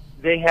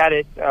 they had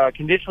it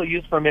conditional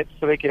use permit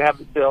so they could have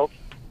it built,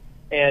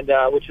 and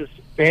which is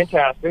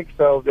fantastic.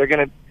 So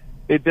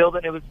they build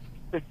it. It was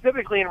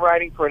specifically in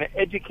writing for an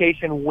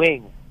education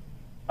wing.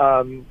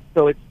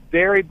 So it's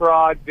very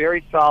broad,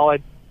 very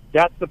solid.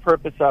 That's the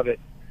purpose of it.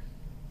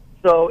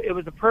 So it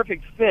was a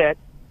perfect fit,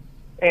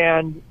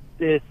 and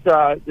this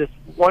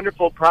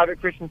wonderful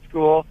private Christian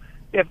school.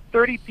 They have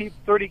 30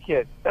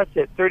 kids. That's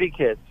it, 30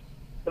 kids.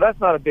 So that's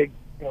not a big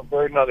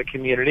burden on the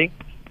community,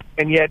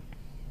 and yet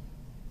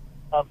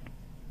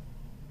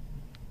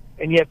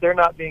they're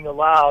not being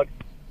allowed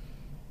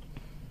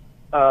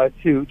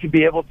to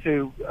be able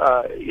to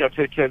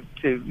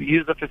to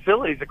use the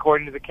facilities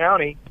according to the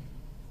county.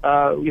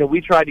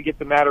 We tried to get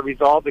the matter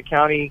resolved. The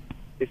county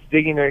is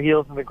digging their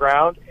heels in the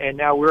ground, and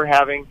now we're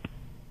having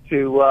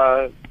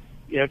to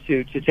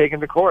take them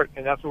to court,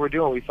 and that's what we're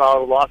doing. We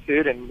filed a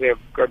lawsuit, and we have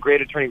our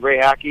great attorney Ray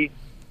Hackey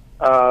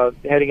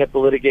heading up the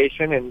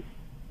litigation, and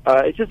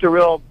it's just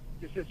real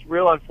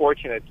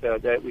unfortunate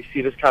that we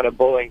see this kind of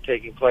bullying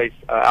taking place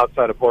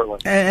outside of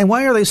Portland. And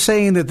why are they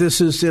saying that this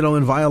is,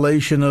 in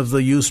violation of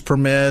the use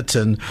permit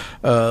and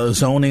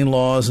zoning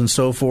laws and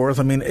so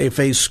forth? I mean, if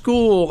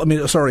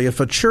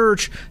a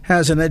church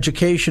has an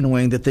education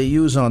wing that they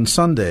use on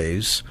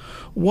Sundays,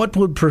 what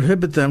would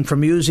prohibit them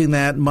from using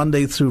that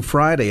Monday through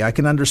Friday? I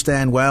can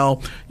understand,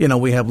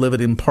 we have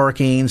limited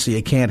parking, so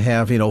you can't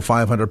have,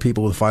 500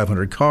 people with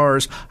 500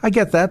 cars. I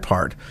get that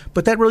part.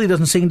 But that really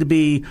doesn't seem to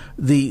be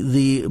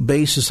the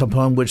basis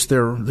upon which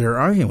they're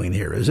arguing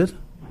here, is it?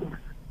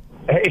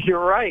 You're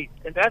right.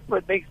 And that's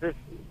what makes this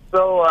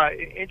so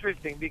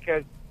interesting,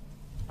 because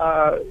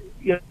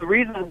the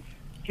reasons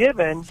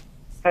given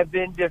have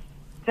been just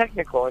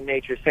technical in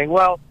nature, saying,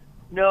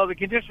 no, the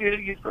conditional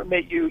use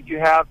permit you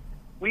have,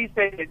 we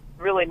say it's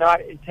really not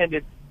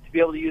intended to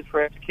be able to use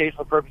for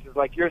educational purposes,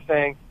 like you're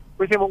saying.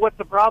 We're saying, what's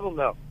the problem,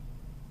 though?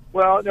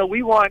 Well, no,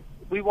 we want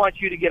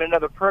you to get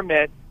another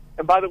permit,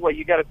 and by the way,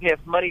 you got to pay us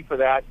money for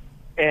that,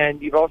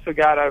 and you've also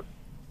got to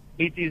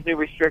meet these new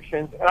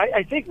restrictions. And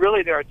I think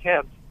really their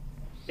attempt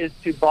is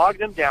to bog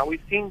them down.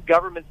 We've seen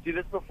governments do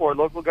this before,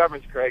 local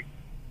governments, Craig.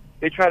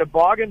 They try to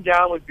bog them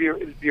down with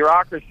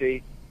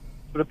bureaucracy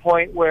to the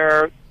point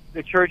where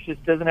the church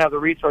just doesn't have the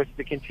resources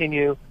to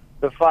continue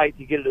the fight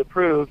to get it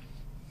approved,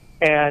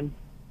 and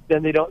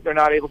then they're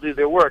not able to do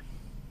their work.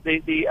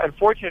 The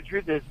unfortunate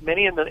truth is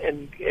many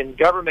in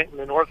government in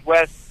the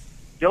Northwest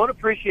don't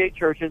appreciate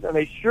churches, and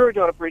they sure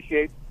don't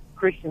appreciate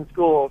Christian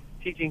schools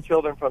teaching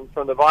children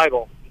from the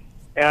Bible.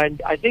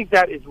 And I think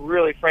that is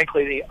really,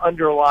 frankly, the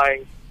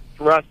underlying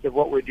thrust of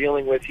what we're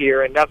dealing with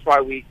here, and that's why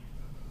we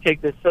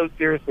take this so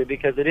seriously,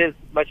 because it is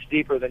much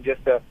deeper than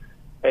just a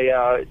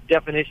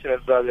definition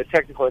of the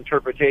technical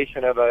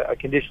interpretation of a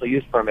conditional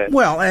use permit.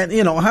 Well, and,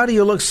 how do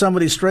you look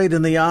somebody straight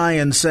in the eye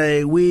and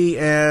say, we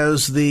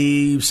as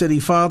the city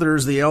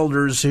fathers, the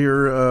elders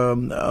here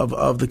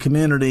of the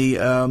community,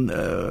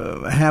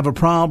 have a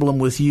problem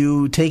with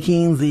you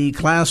taking the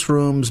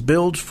classrooms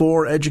built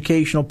for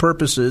educational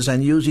purposes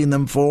and using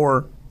them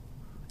for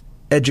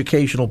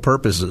educational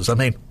purposes? I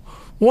mean,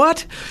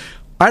 what?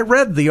 I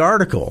read the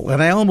article,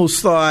 and I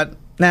almost thought,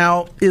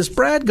 now, is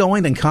Brad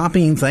going and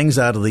copying things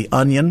out of The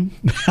Onion?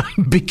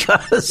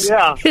 Because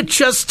it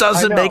just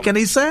doesn't make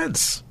any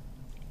sense.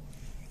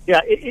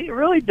 Yeah, it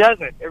really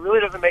doesn't. It really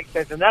doesn't make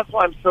sense. And that's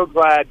why I'm so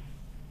glad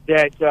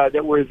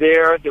that we're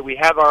there, that we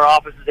have our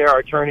offices there, our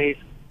attorneys,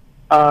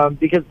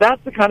 because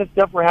that's the kind of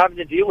stuff we're having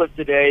to deal with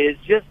today, is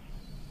just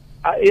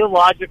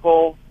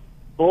illogical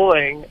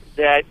bullying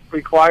that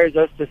requires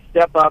us to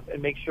step up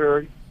and make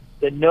sure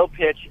that no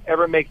pitch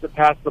ever makes it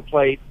past the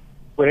plate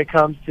when it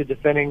comes to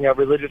defending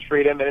religious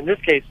freedom, and in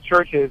this case,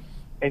 churches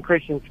and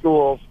Christian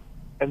schools,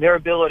 and their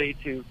ability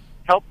to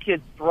help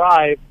kids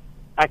thrive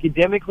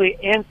academically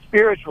and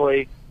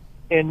spiritually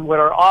in what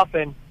are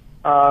often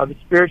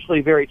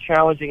spiritually very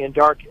challenging and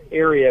dark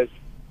areas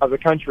of the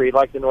country,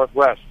 like the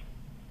Northwest.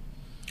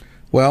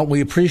 Well,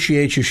 we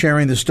appreciate you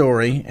sharing the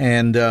story,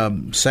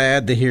 and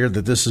sad to hear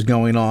that this is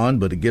going on,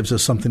 but it gives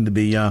us something to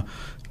be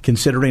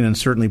considering and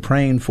certainly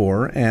praying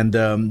for, and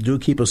do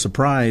keep us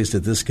surprised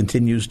that this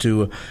continues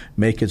to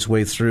make its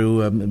way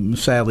through,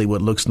 sadly,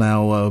 what looks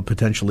now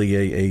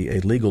potentially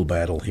a legal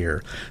battle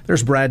here.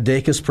 There's Brad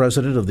Dacus,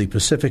 president of the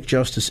Pacific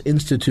Justice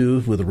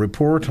Institute, with a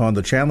report on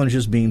the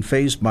challenges being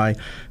faced by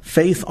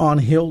Faith on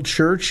Hill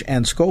Church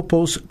and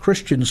Scopus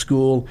Christian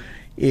School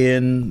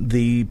in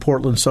the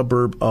Portland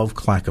suburb of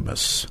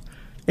Clackamas.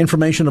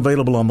 Information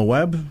available on the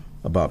web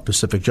about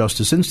Pacific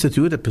Justice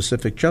Institute at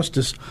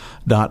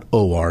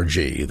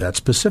pacificjustice.org. That's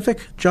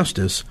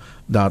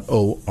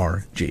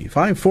pacificjustice.org.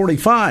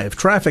 5:45,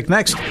 traffic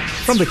next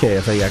from the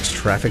KFAX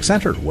Traffic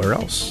Center. Where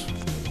else?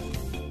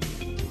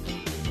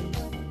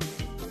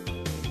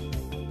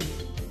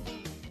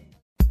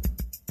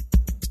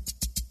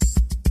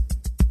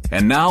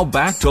 And now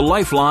back to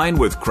Lifeline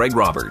with Craig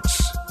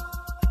Roberts.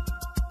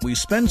 we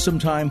spend some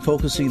time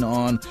focusing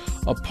on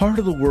a part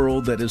of the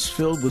world that is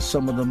filled with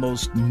some of the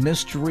most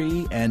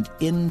mystery and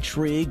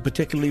intrigue,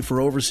 particularly for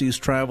overseas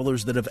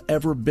travelers that have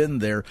ever been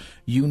there.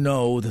 You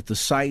know that the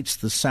sights,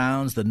 the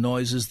sounds, the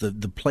noises, the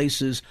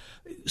places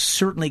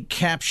certainly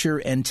capture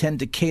and tend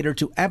to cater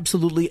to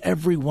absolutely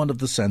every one of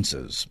the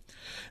senses.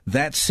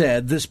 That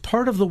said, this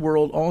part of the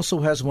world also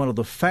has one of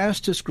the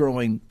fastest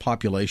growing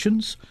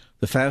populations,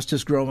 the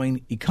fastest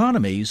growing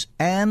economies,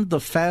 and the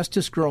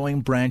fastest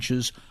growing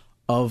branches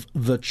of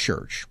the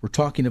church. We're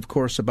talking, of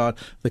course, about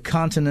the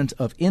continent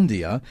of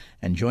India.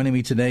 And joining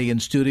me today in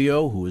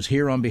studio, who is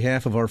here on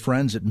behalf of our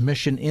friends at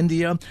Mission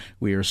India,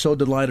 we are so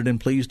delighted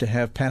and pleased to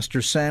have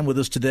Pastor Sam with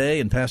us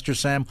today. And Pastor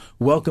Sam,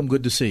 welcome.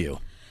 Good to see you.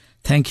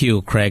 Thank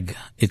you, Craig.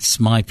 It's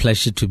my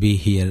pleasure to be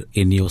here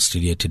in your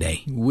studio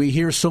today. We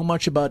hear so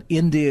much about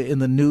India in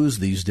the news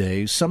these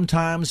days,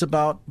 sometimes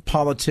about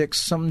politics,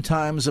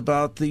 sometimes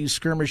about the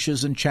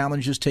skirmishes and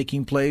challenges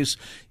taking place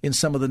in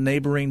some of the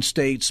neighboring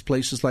states,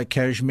 places like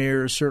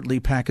Kashmir, certainly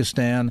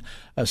Pakistan,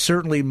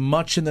 certainly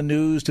much in the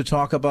news to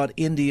talk about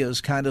India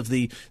as kind of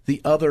the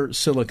other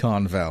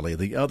Silicon Valley,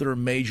 the other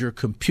major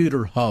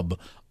computer hub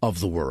of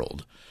the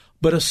world.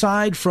 But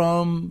aside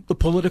from the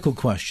political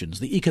questions,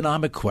 the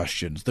economic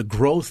questions, the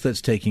growth that's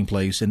taking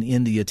place in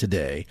India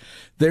today,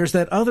 there's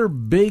that other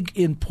big,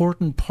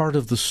 important part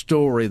of the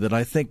story that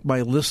I think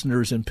my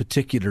listeners in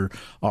particular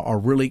are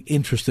really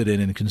interested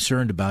in and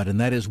concerned about, and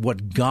that is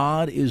what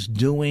God is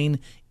doing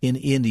in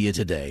India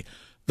today.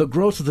 The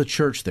growth of the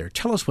church there.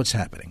 Tell us what's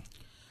happening.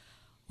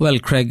 Well,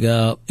 Craig,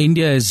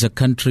 India is a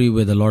country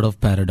with a lot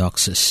of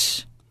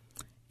paradoxes.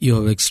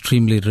 You have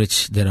extremely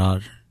rich, there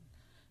are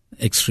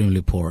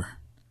extremely poor.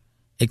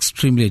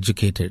 Extremely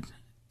educated,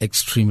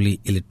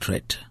 extremely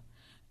illiterate,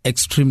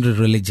 extremely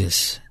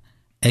religious,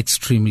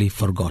 extremely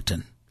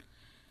forgotten.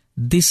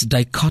 This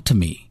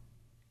dichotomy,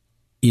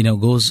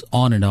 goes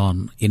on and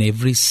on in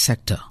every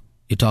sector.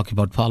 You talk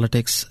about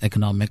politics,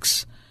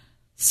 economics,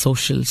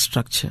 social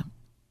structure,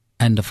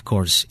 and of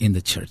course in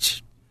the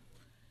church.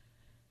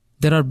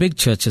 There are big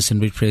churches and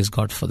we praise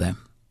God for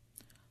them.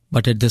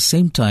 But at the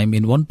same time,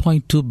 in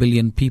 1.2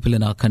 billion people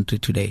in our country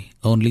today,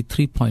 only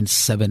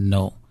 3.7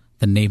 know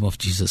the name of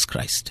Jesus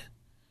Christ.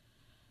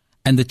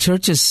 And the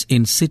churches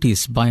in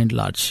cities, by and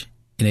large,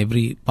 in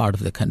every part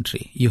of the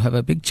country, you have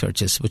a big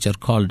churches which are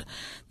called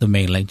the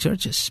mainline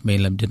churches,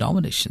 mainline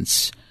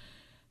denominations.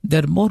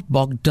 They're more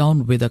bogged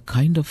down with a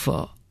kind of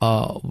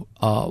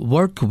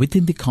work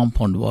within the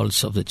compound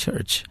walls of the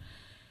church.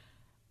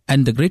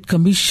 And the Great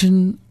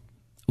Commission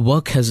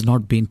work has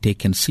not been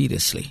taken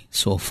seriously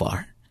so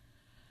far.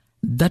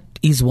 That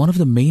is one of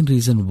the main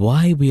reasons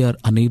why we are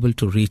unable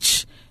to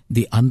reach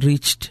the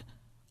unreached,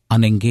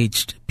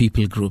 unengaged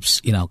people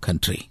groups in our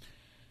country.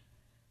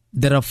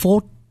 There are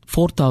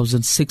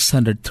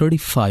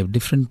 4,635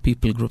 different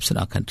people groups in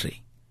our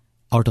country.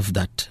 Out of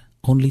that,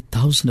 only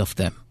 1,000 of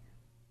them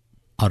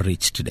are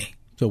reached today.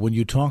 So when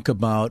you talk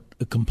about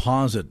a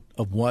composite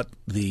of what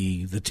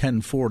the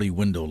 1040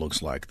 window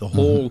looks like, the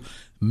whole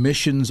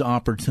missions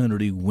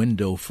opportunity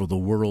window for the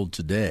world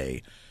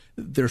today,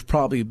 there's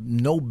probably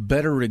no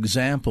better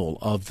example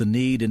of the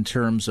need in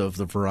terms of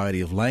the variety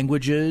of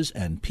languages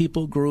and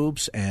people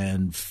groups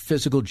and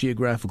physical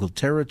geographical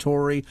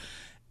territory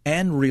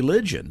and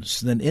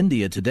religions than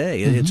India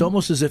today. It's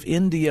almost as if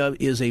India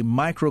is a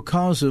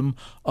microcosm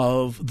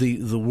of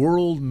the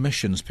world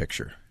missions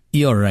picture.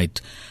 You're right.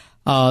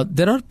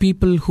 There are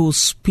people who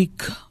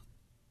speak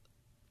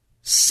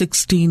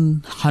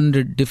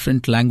 1,600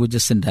 different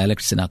languages and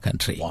dialects in our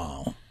country.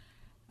 Wow.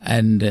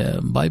 And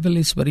Bible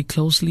is very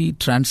closely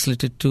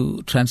translated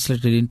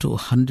into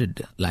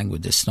 100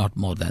 languages, not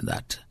more than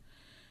that.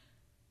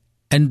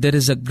 And there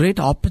is a great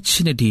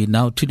opportunity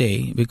now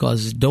today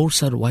because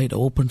doors are wide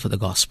open for the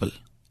gospel,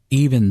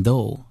 even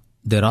though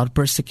there are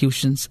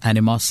persecutions,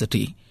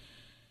 animosity.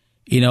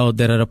 There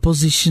are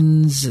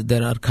oppositions,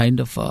 there are kind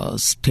of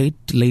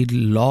state-laid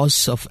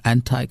laws of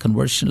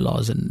anti-conversion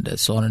laws and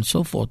so on and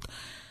so forth.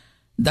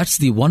 That's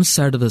the one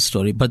side of the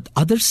story. But the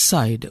other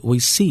side, we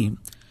see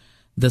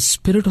the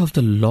Spirit of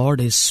the Lord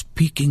is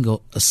sweeping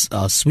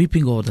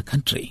over the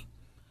country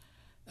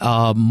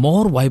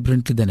more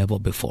vibrantly than ever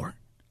before.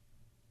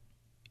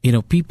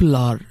 People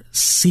are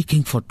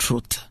seeking for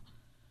truth.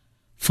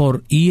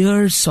 For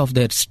years of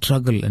their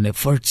struggle and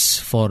efforts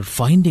for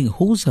finding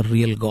who's a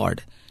real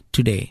God,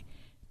 today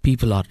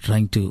people are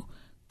trying to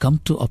come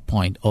to a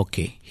point,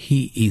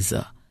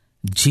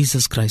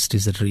 Jesus Christ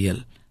is a real,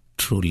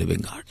 true living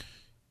God.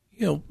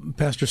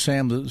 Pastor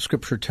Sam, the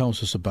Scripture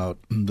tells us about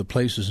the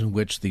places in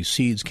which the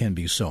seeds can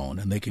be sown,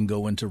 and they can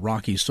go into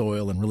rocky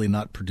soil and really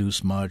not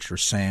produce much, or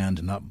sand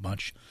and not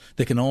much.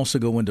 They can also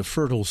go into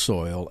fertile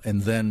soil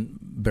and then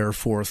bear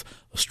forth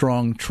a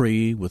strong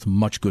tree with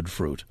much good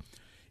fruit.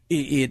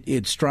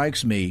 It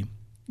strikes me,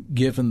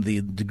 given the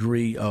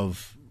degree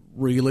of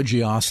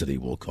religiosity,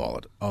 we'll call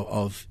it,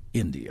 of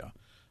India.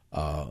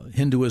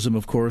 Hinduism,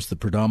 of course, the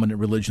predominant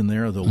religion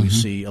there, though we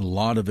see a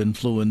lot of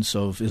influence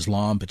of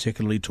Islam,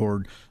 particularly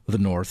toward the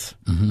north.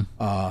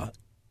 I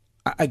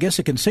guess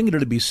it can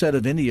singularly be said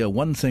of India,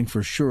 one thing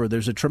for sure,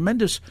 there's a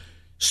tremendous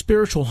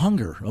spiritual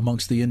hunger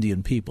amongst the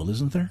Indian people,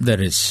 isn't there?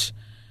 There is.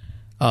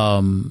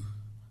 Since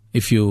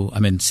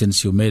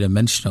you made a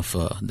mention of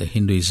the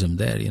Hinduism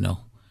there,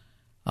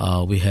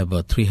 we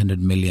have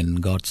 300 million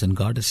gods and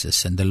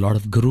goddesses, and there are a lot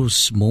of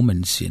gurus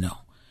movements,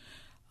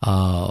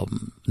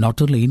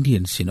 not only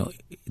Indians,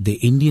 the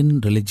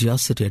Indian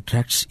religiosity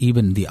attracts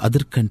even the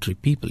other country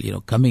people,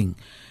 coming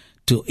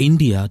to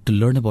India to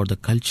learn about the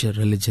culture,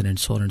 religion, and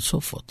so on and so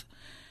forth.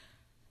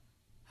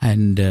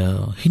 And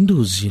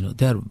Hindus,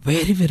 they are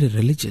very, very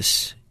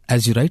religious.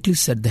 As you rightly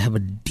said, they have a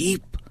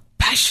deep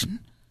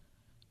passion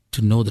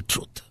to know the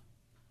truth,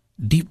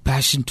 deep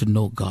passion to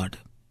know God.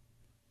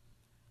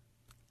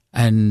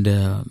 And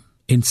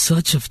in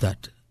search of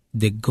that,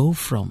 they go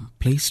from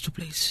place to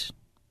place,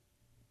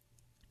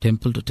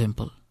 temple to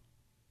temple,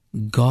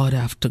 God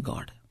after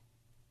God.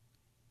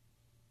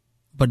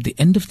 But at the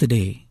end of the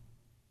day,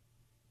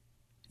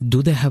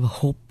 do they have a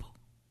hope?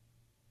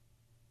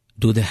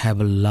 Do they have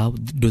a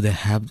love? Do they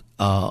have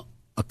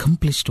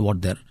accomplished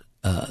what they're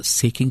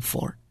seeking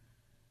for?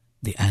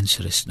 The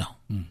answer is no.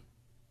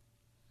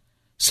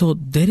 So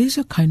there is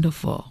a kind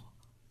of a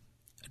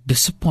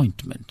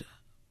disappointment,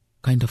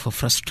 kind of a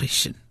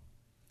frustration,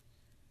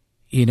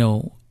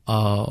 that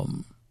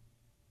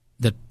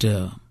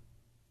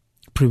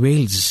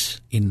prevails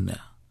in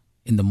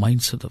the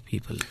minds of the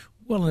people.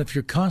 Well, if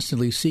you're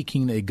constantly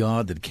seeking a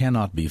God that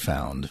cannot be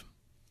found,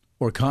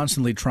 or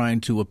constantly trying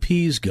to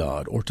appease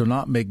God, or to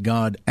not make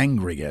God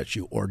angry at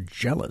you or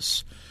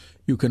jealous,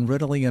 you can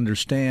readily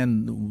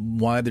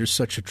understand why there's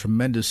such a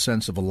tremendous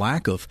sense of a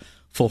lack of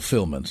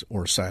fulfillment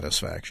or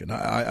satisfaction.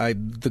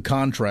 The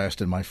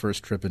contrast in my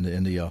first trip into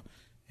India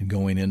and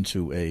going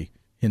into a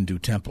Hindu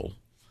temple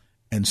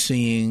and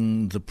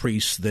seeing the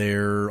priests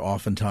there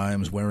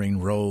oftentimes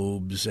wearing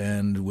robes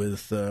and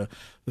with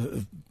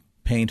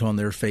paint on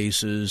their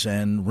faces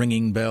and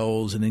ringing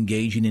bells and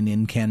engaging in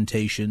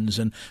incantations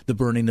and the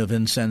burning of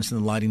incense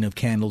and the lighting of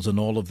candles and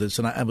all of this.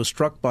 And I was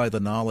struck by the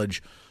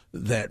knowledge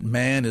that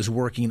man is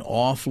working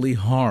awfully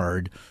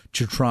hard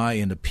to try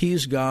and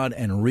appease God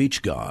and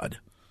reach God.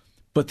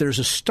 But there's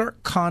a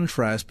stark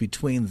contrast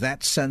between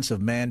that sense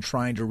of man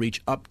trying to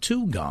reach up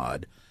to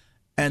God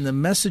and the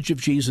message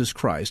of Jesus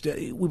Christ.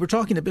 We were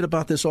talking a bit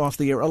about this off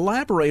the air.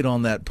 Elaborate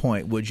on that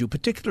point, would you,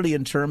 particularly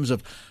in terms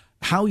of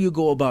how you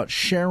go about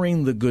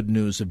sharing the good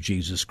news of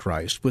Jesus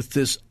Christ with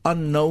this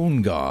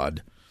unknown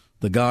God,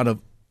 the God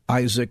of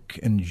Isaac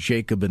and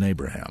Jacob and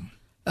Abraham?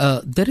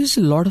 There is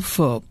a lot of,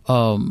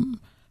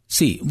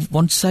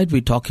 one side we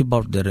talk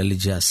about the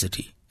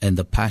religiosity and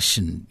the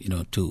passion,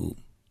 to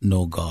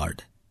know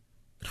God,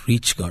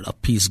 reach God,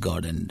 appease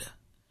God. And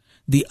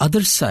the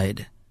other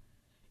side,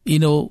 we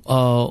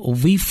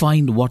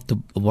find what the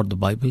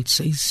Bible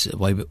says,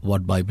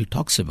 what Bible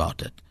talks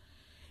about it.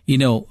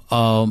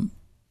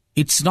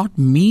 It's not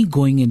me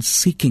going and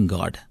seeking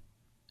God.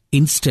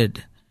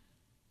 Instead,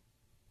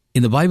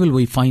 in the Bible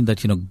we find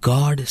that,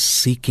 God is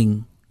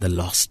seeking the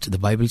lost. The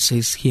Bible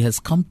says He has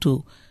come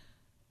to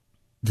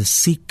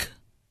seek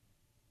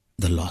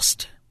the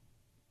lost.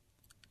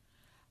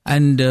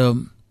 And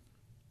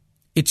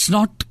it's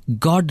not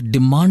God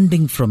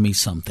demanding from me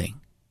something.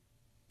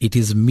 It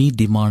is me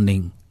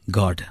demanding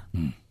God.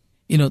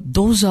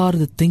 Those are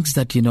the things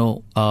that,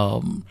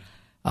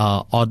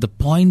 are the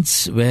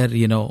points where,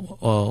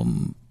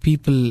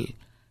 people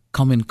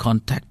come in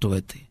contact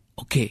with.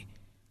 Okay,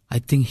 I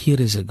think here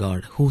is a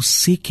God who's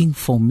seeking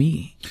for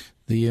me.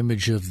 The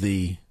image of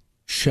the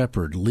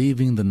shepherd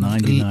leaving the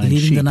 99 leaving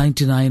sheep the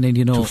 99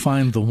 and, to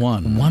find the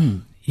one.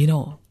 One,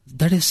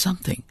 that is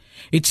something.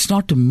 It's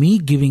not me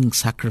giving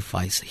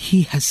sacrifice.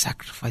 He has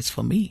sacrificed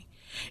for me.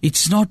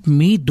 It's not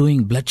me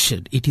doing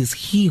bloodshed. It is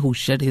He who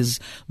shed His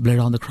blood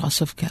on the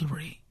cross of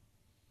Calvary.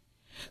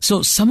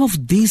 So some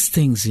of these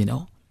things,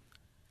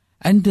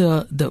 and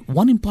the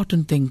one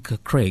important thing,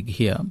 Craig,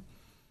 here,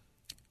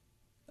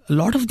 a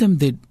lot of them,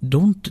 they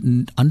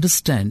don't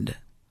understand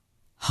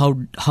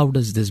how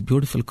does this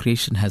beautiful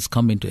creation has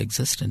come into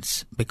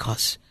existence,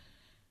 because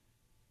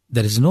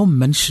there is no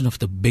mention of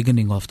the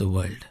beginning of the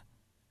world.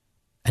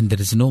 And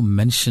there is no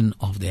mention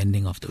of the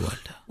ending of the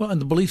world. Well,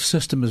 and the belief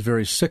system is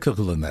very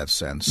cyclical in that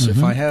sense.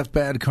 If I have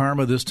bad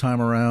karma this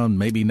time around,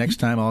 maybe next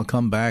time I'll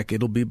come back,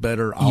 it'll be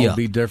better, I'll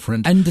be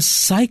different. And the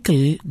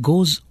cycle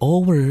goes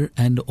over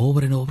and over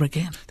and over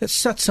again. That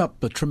sets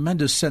up a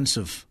tremendous sense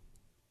of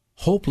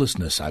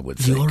hopelessness, I would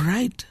think. You're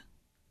right.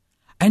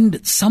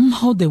 And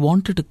somehow they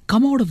wanted to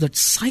come out of that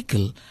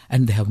cycle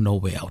and they have no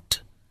way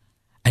out.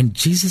 And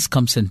Jesus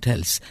comes and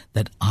tells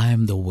that I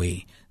am the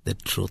way, the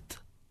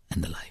truth,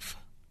 and the life.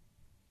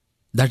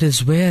 That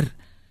is where,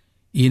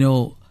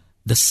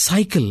 the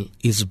cycle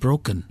is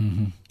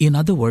broken. In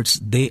other words,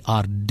 they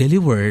are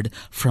delivered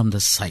from the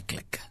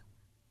cyclic.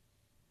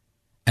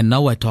 And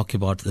now I talk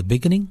about the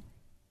beginning,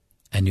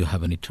 and you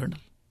have an eternal.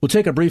 We'll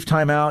take a brief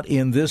time out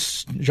in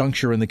this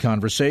juncture in the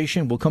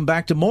conversation. We'll come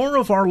back to more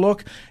of our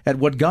look at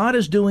what God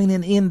is doing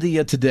in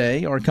India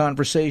today. Our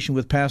conversation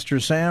with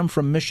Pastor Sam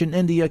from Mission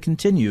India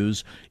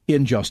continues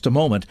in just a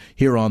moment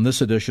here on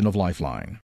this edition of Lifeline.